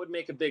easy, that would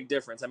make a big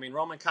difference. I mean,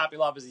 Roman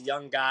Kopylov is a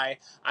young guy.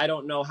 I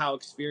don't know how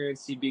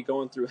experienced he'd be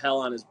going through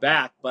hell on his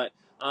back, but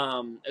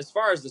as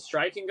far as the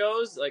striking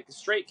goes, like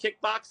straight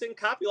kickboxing,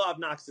 Kopylov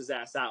knocks his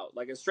ass out.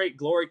 Like a straight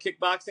glory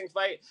kickboxing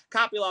fight,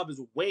 Kopylov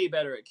is way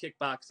better at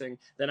kickboxing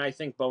than I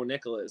think Bo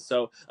Nickel is.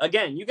 So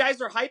again, you guys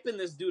are hyping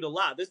this dude a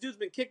lot. This dude's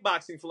been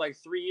kickboxing for like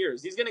 3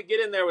 years. He's going to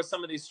get in there with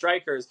some of these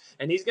strikers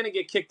and he's going to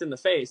get kicked in the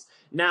face.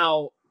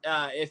 Now,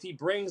 if he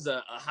brings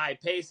a high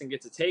pace and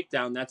gets a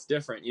takedown, that's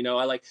different.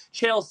 I like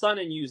Chael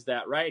Sonnen used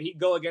that, right? He'd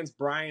go against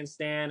Brian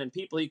Stan and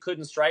people he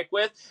couldn't strike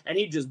with, and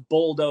he'd just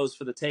bulldoze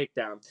for the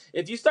takedown.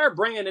 If you start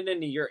bringing it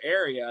into your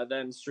area,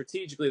 then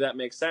strategically that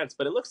makes sense.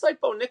 But it looks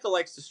like Bo Nickel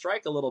likes to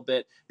strike a little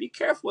bit. Be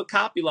careful with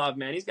Kopylov,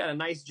 man. He's got a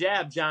nice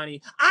jab,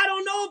 Johnny. I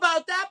don't know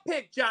about that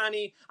pick,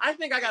 Johnny. I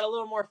think I got a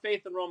little more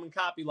faith in Roman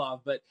Kopylov.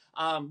 But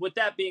with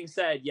that being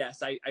said,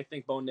 yes, I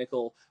think Bo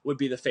Nickel would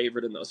be the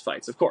favorite in those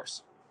fights, of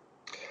course.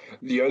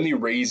 The only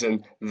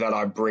reason that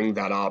I bring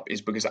that up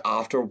is because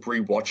after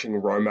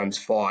rewatching Roman's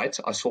fights,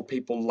 I saw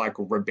people like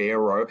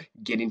Ribeiro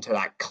get into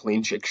that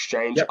clinch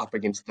exchange up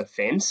against the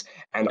fence,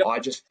 and I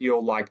just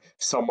feel like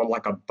someone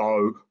like a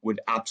Bo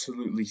would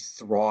absolutely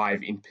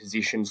thrive in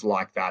positions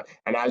like that.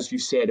 And as you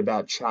said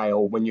about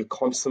Chael, when you're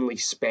constantly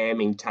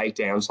spamming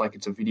takedowns like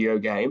it's a video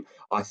game,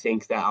 I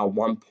think that at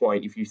one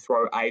point, if you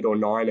throw 8 or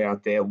 9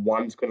 out there,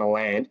 one's going to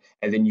land,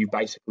 and then you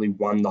basically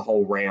won the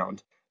whole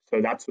round.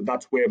 So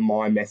that's where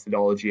my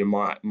methodology and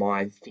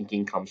my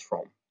thinking comes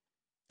from.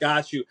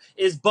 Got you.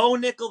 Is Bo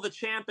Nickel the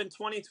champ in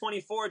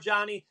 2024,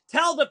 Johnny?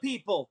 Tell the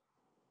people.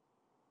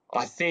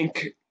 I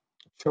think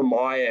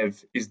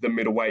Chimaev is the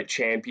middleweight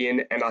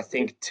champion, and I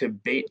think to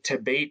beat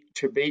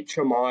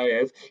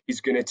Chimaev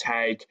is going to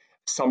take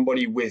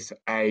somebody with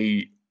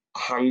a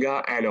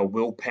hunger and a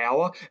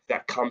willpower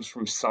that comes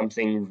from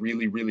something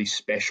really, really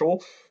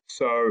special.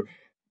 So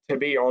to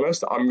be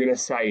honest, I'm going to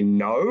say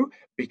no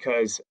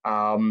because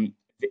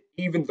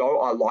even though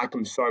I like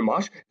him so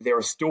much, there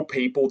are still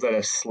people that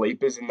are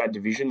sleepers in that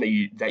division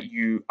that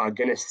you are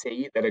going to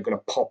see that are going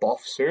to pop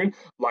off soon.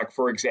 Like,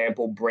 for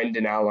example,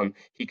 Brendan Allen.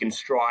 He can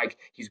strike.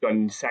 He's got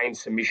an insane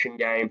submission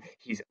game.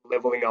 He's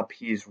leveling up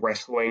his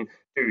wrestling.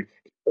 Dude,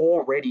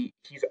 already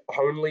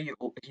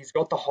he's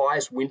got the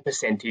highest win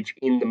percentage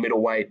in the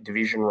middleweight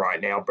division right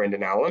now,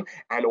 Brendan Allen,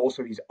 and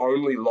also his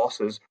only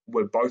losses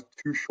were both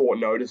two short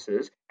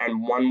notices,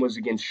 and one was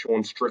against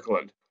Sean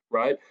Strickland,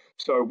 right?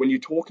 So when you're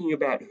talking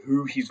about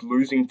who he's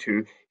losing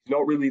to, he's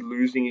not really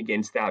losing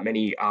against that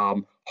many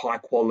high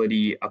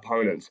quality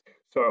opponents.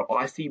 So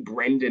I see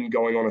Brendan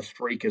going on a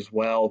streak as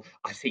well.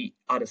 I see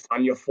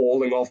Adesanya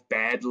falling off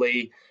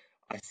badly.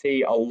 I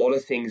see a lot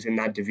of things in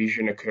that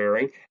division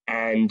occurring,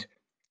 and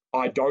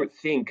I don't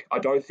think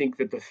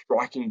that the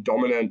striking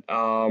dominant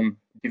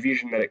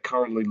division that it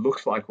currently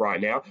looks like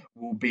right now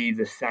will be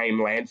the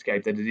same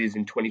landscape that it is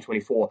in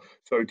 2024.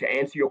 So to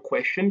answer your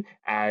question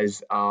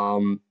as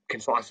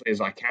concisely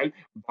as I can,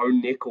 Bo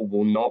Nickel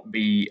will not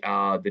be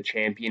the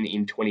champion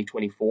in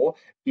 2024.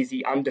 Is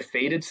he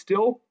undefeated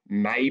still?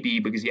 Maybe,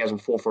 because he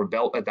hasn't fought for a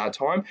belt at that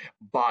time.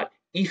 But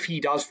if he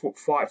does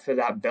fight for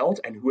that belt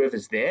and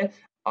whoever's there,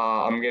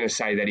 I'm going to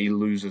say that he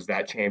loses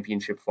that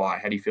championship fight.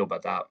 How do you feel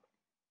about that?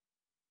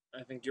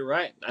 I think you're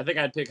right. I think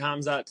I'd pick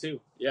Hamzat too.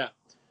 Yeah.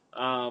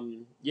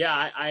 Yeah,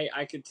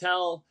 I could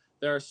tell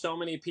there are so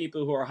many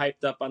people who are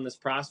hyped up on this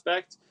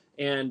prospect,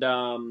 and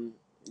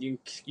you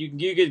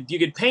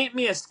could paint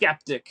me a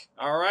skeptic.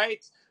 All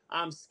right,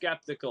 I'm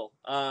skeptical.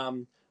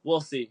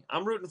 We'll see.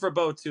 I'm rooting for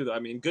Bo too, though. I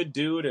mean, good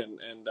dude, and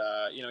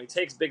he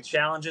takes big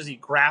challenges. He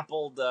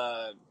grappled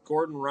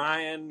Gordon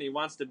Ryan. He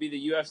wants to be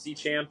the UFC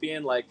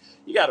champion. Like,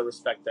 you got to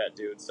respect that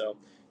dude. So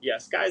yeah,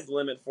 sky's the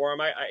limit for him.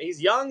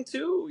 He's young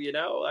too.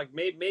 Like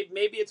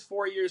maybe it's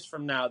 4 years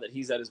from now that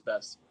he's at his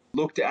best.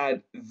 Looked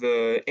at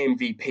the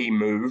MVP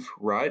move,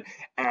 right?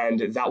 And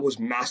that was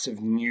massive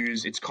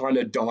news. It's kind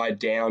of died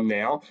down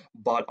now,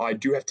 but I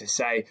do have to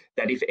say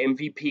that if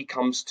MVP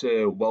comes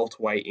to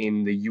welterweight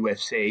in the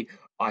UFC,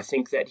 I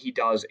think that he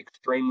does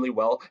extremely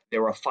well.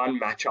 There are fun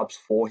matchups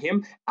for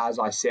him. As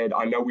I said,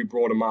 I know we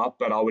brought him up,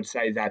 but I would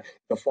say that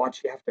the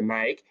fights you have to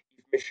make,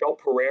 if Michelle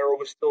Pereira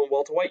was still in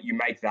welterweight, you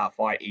make that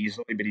fight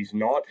easily, but he's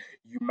not.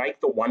 You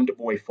make the Wonder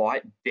Boy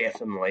fight,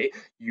 definitely.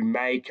 You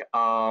make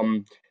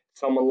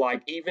someone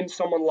like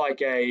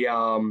a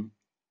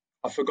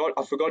I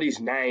forgot his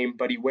name,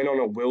 but he went on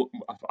a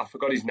I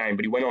forgot his name,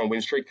 but he went on a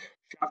win streak.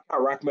 Shavkat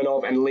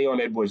Rakhmonov and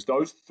Leon Edwards.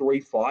 Those three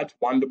fights,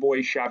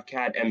 Wonderboy,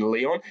 Shavkat, and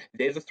Leon,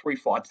 they're the three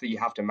fights that you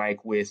have to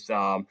make with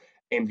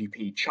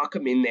MVP. Chuck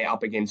them in there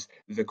up against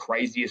the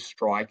craziest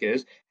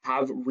strikers.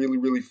 Have really,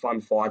 really fun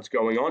fights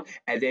going on.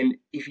 And then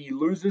if he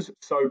loses,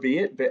 so be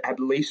it. But at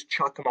least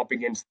chuck him up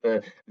against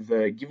the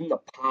give him the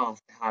path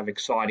to have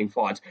exciting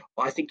fights.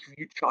 I think if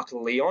you chuck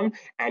Leon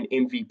and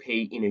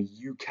MVP in a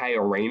UK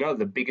arena,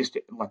 the biggest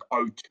like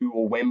O2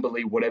 or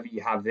Wembley, whatever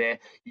you have there,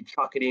 you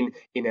chuck it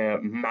in a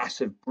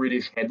massive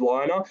British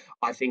headliner.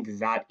 I think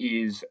that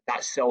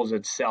sells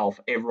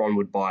itself. Everyone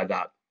would buy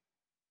that.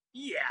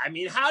 Yeah, I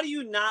mean, how do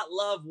you not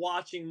love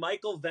watching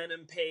Michael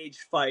Venom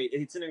Page fight?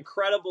 It's an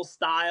incredible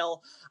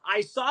style. I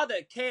saw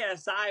that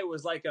KSI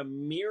was like a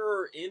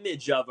mirror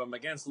image of him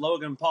against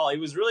Logan Paul. He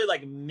was really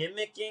like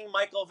mimicking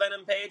Michael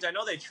Venom Page. I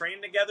know they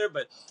trained together,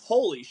 but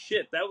holy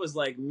shit, that was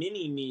like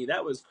mini me.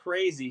 That was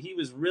crazy. He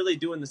was really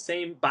doing the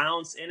same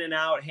bounce in and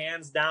out,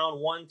 hands down,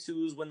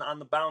 1-2s when on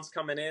the bounce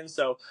coming in.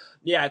 So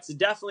yeah, it's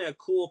definitely a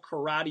cool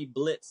karate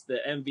blitz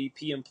that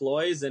MVP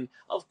employs. And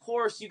of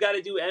course, you got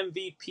to do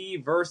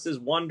MVP versus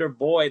Wonder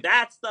Boy.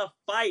 That's the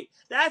fight.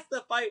 That's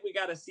the fight we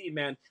got to see,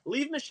 man.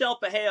 Leave Michelle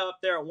Pahea up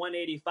there at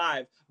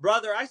 185.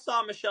 Brother, I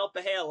saw Michelle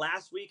Pahea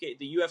last week at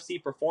the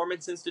UFC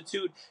Performance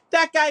Institute.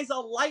 That guy's a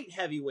light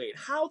heavyweight.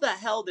 How the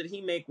hell did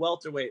he make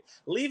welterweight?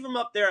 Leave him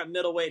up there at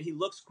middleweight. He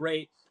looks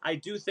great. I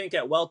do think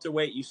at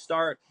welterweight you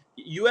start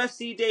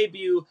UFC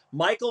debut,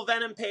 Michael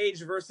Venom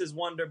Page versus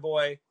Wonder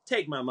Boy.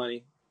 Take my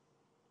money.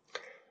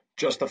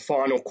 Just a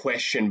final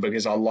question,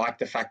 because I like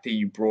the fact that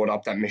you brought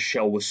up that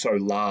Michelle was so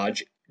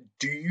large.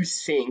 Do you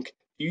think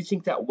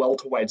that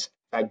welterweights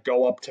that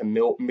go up to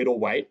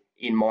middleweight,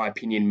 in my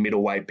opinion,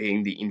 middleweight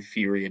being the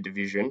inferior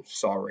division,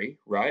 sorry,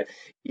 right?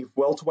 If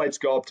welterweights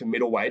go up to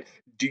middleweight,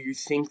 do you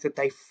think that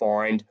they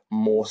find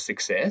more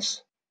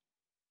success?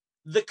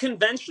 The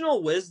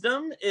conventional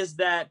wisdom is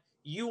that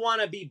you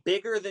want to be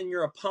bigger than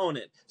your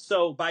opponent.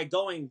 So by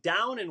going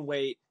down in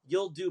weight,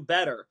 you'll do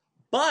better.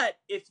 But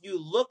if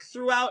you look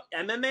throughout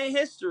MMA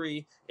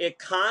history, it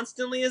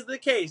constantly is the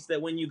case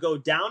that when you go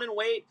down in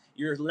weight,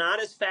 you're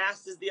not as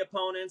fast as the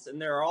opponents,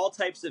 and there are all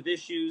types of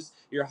issues.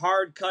 You're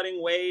hard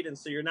cutting weight, and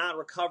so you're not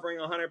recovering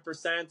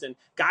 100%. And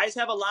guys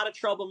have a lot of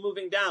trouble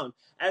moving down.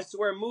 As to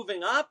where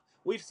moving up,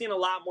 we've seen a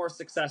lot more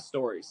success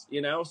stories.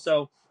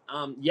 So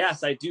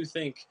yes, I do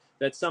think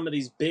that some of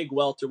these big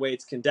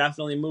welterweights can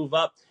definitely move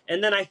up.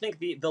 And then I think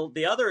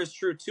the other is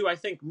true too. I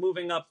think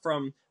moving up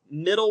from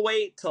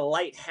middleweight to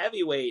light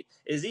heavyweight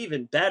is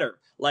even better.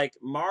 Like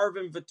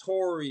Marvin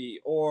Vittori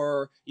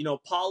or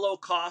Paulo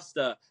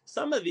Costa.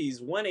 Some of these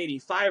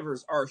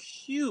 185ers are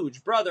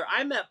huge, brother.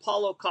 I met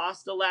Paulo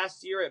Costa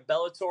last year at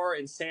Bellator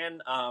in it's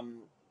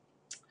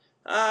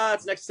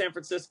next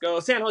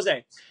to San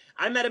Jose.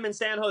 I met him in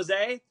San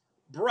Jose,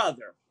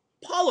 brother.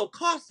 Paulo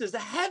Costa's a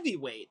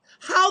heavyweight.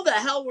 How the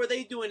hell were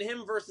they doing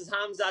him versus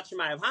Hamzat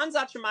Chimaev?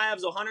 Hamzat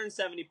Chimaev's a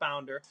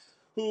 170-pounder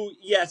who,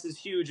 yes, is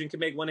huge and can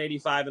make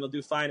 185 and will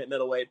do fine at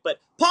middleweight. But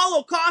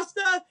Paulo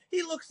Costa,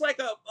 he looks like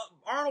a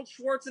Arnold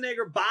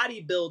Schwarzenegger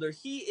bodybuilder.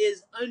 He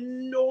is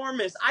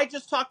enormous. I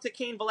just talked to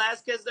Cain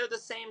Velasquez. They're the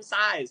same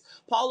size.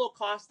 Paulo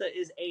Costa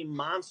is a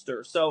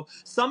monster. So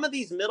some of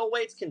these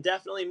middleweights can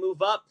definitely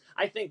move up.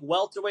 I think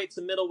welterweight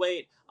to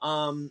middleweight,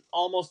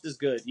 almost as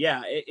good.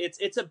 Yeah,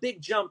 it's a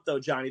big jump though,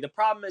 Johnny. The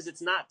problem is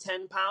it's not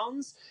 10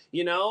 pounds.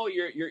 You know,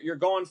 you're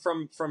going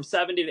from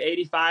 70 to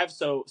 85,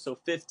 so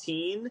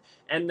 15,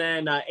 and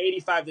then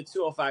 85 to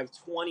 205,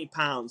 20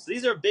 pounds. So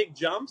these are big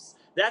jumps.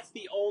 That's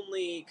the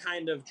only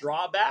kind of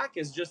drawback,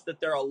 is just that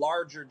they're a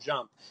larger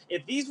jump.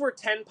 If these were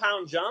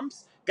 10-pound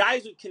jumps,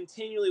 guys would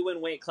continually win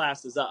weight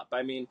classes up.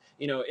 I mean,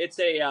 you know,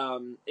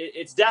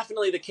 it's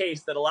definitely the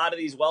case that a lot of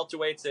these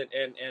welterweights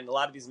and a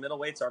lot of these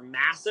middleweights are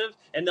massive,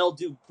 and they'll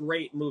do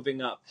great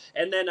moving up.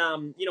 And then,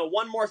 you know,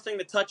 one more thing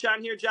to touch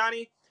on here,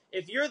 Johnny.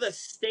 If you're the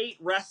state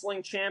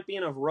wrestling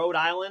champion of Rhode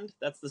Island,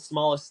 that's the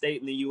smallest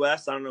state in the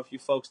U.S. I don't know if you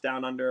folks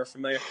down under are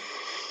familiar.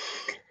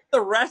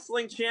 The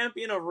wrestling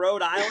champion of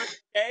Rhode Island,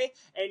 okay?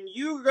 And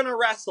you're going to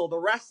wrestle the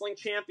wrestling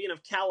champion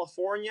of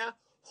California.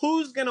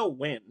 Who's going to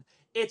win?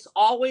 It's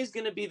always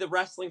going to be the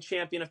wrestling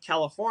champion of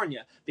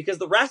California, because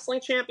the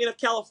wrestling champion of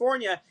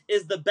California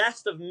is the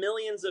best of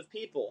millions of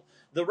people.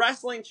 The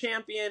wrestling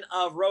champion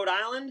of Rhode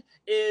Island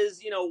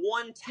is, you know,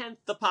 1/10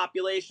 the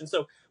population.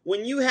 So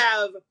when you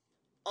have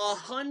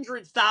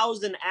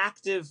 100,000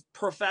 active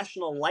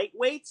professional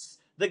lightweights,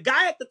 the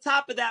guy at the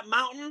top of that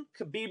mountain,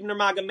 Khabib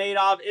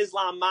Nurmagomedov,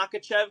 Islam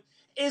Makhachev,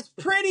 is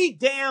pretty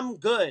damn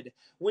good.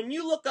 When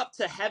you look up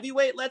to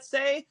heavyweight, let's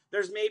say,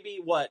 there's maybe,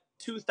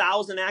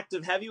 2,000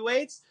 active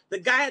heavyweights? The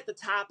guy at the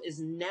top is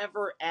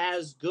never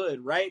as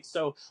good, right?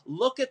 So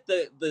look at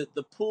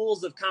the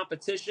pools of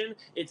competition.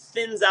 It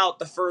thins out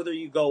the further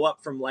you go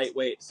up from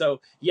lightweight.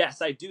 So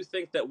yes, I do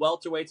think that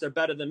welterweights are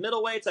better than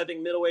middleweights. I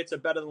think middleweights are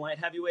better than light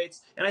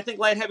heavyweights. And I think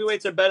light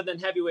heavyweights are better than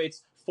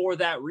heavyweights for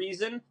that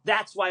reason.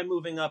 That's why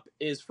moving up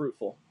is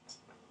fruitful.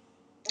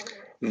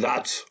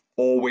 That's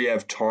all we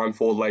have time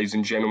for, ladies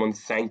and gentlemen.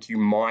 Thank you,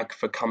 Mike,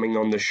 for coming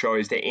on the show.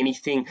 Is there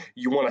anything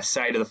you want to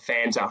say to the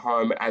fans at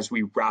home as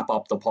we wrap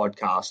up the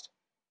podcast?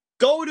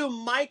 Go to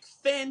Mike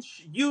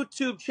Finch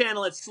YouTube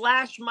channel. It's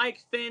 /Mike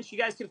Finch. You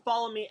guys can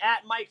follow me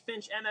at Mike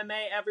Finch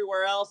MMA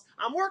everywhere else.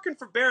 I'm working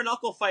for bare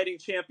knuckle fighting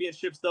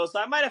championships though, so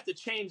I might have to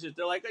change it.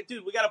 They're like,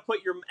 dude, we got to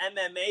put your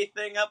MMA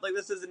thing up. Like,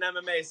 this isn't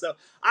MMA. So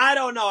I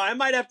don't know. I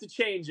might have to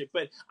change it,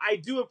 but I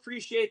do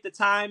appreciate the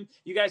time.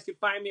 You guys can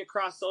find me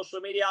across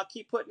social media. I'll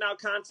keep putting out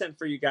content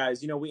for you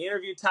guys. You know, we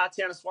interviewed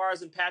Tatiana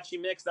Suarez and Patchy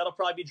Mix. That'll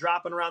probably be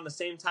dropping around the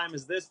same time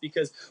as this,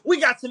 because we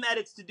got some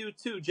edits to do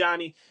too,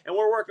 Johnny, and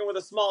we're working with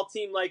a small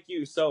team like you.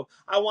 So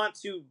I want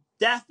to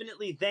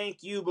definitely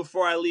thank you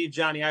before I leave,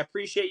 Johnny. I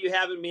appreciate you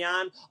having me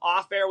on.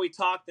 Off air we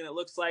talked, and it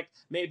looks like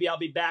maybe I'll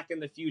be back in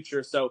the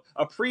future. So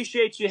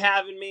appreciate you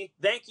having me.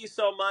 Thank you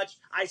so much.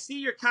 I see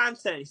your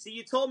content. See,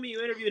 you told me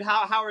you interviewed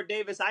Howard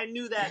Davis. I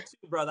knew that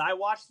too, brother. I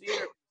watched the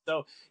interview.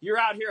 So you're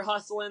out here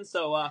hustling.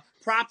 So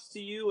props to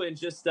you, and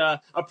just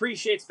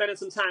appreciate spending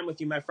some time with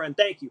you, my friend.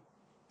 Thank you.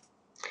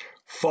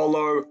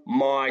 Follow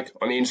Mike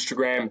on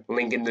Instagram,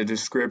 link in the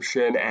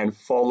description, and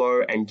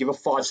follow and give a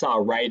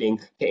 5-star rating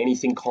to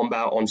Anything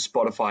Combat on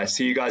Spotify.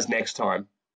 See you guys next time.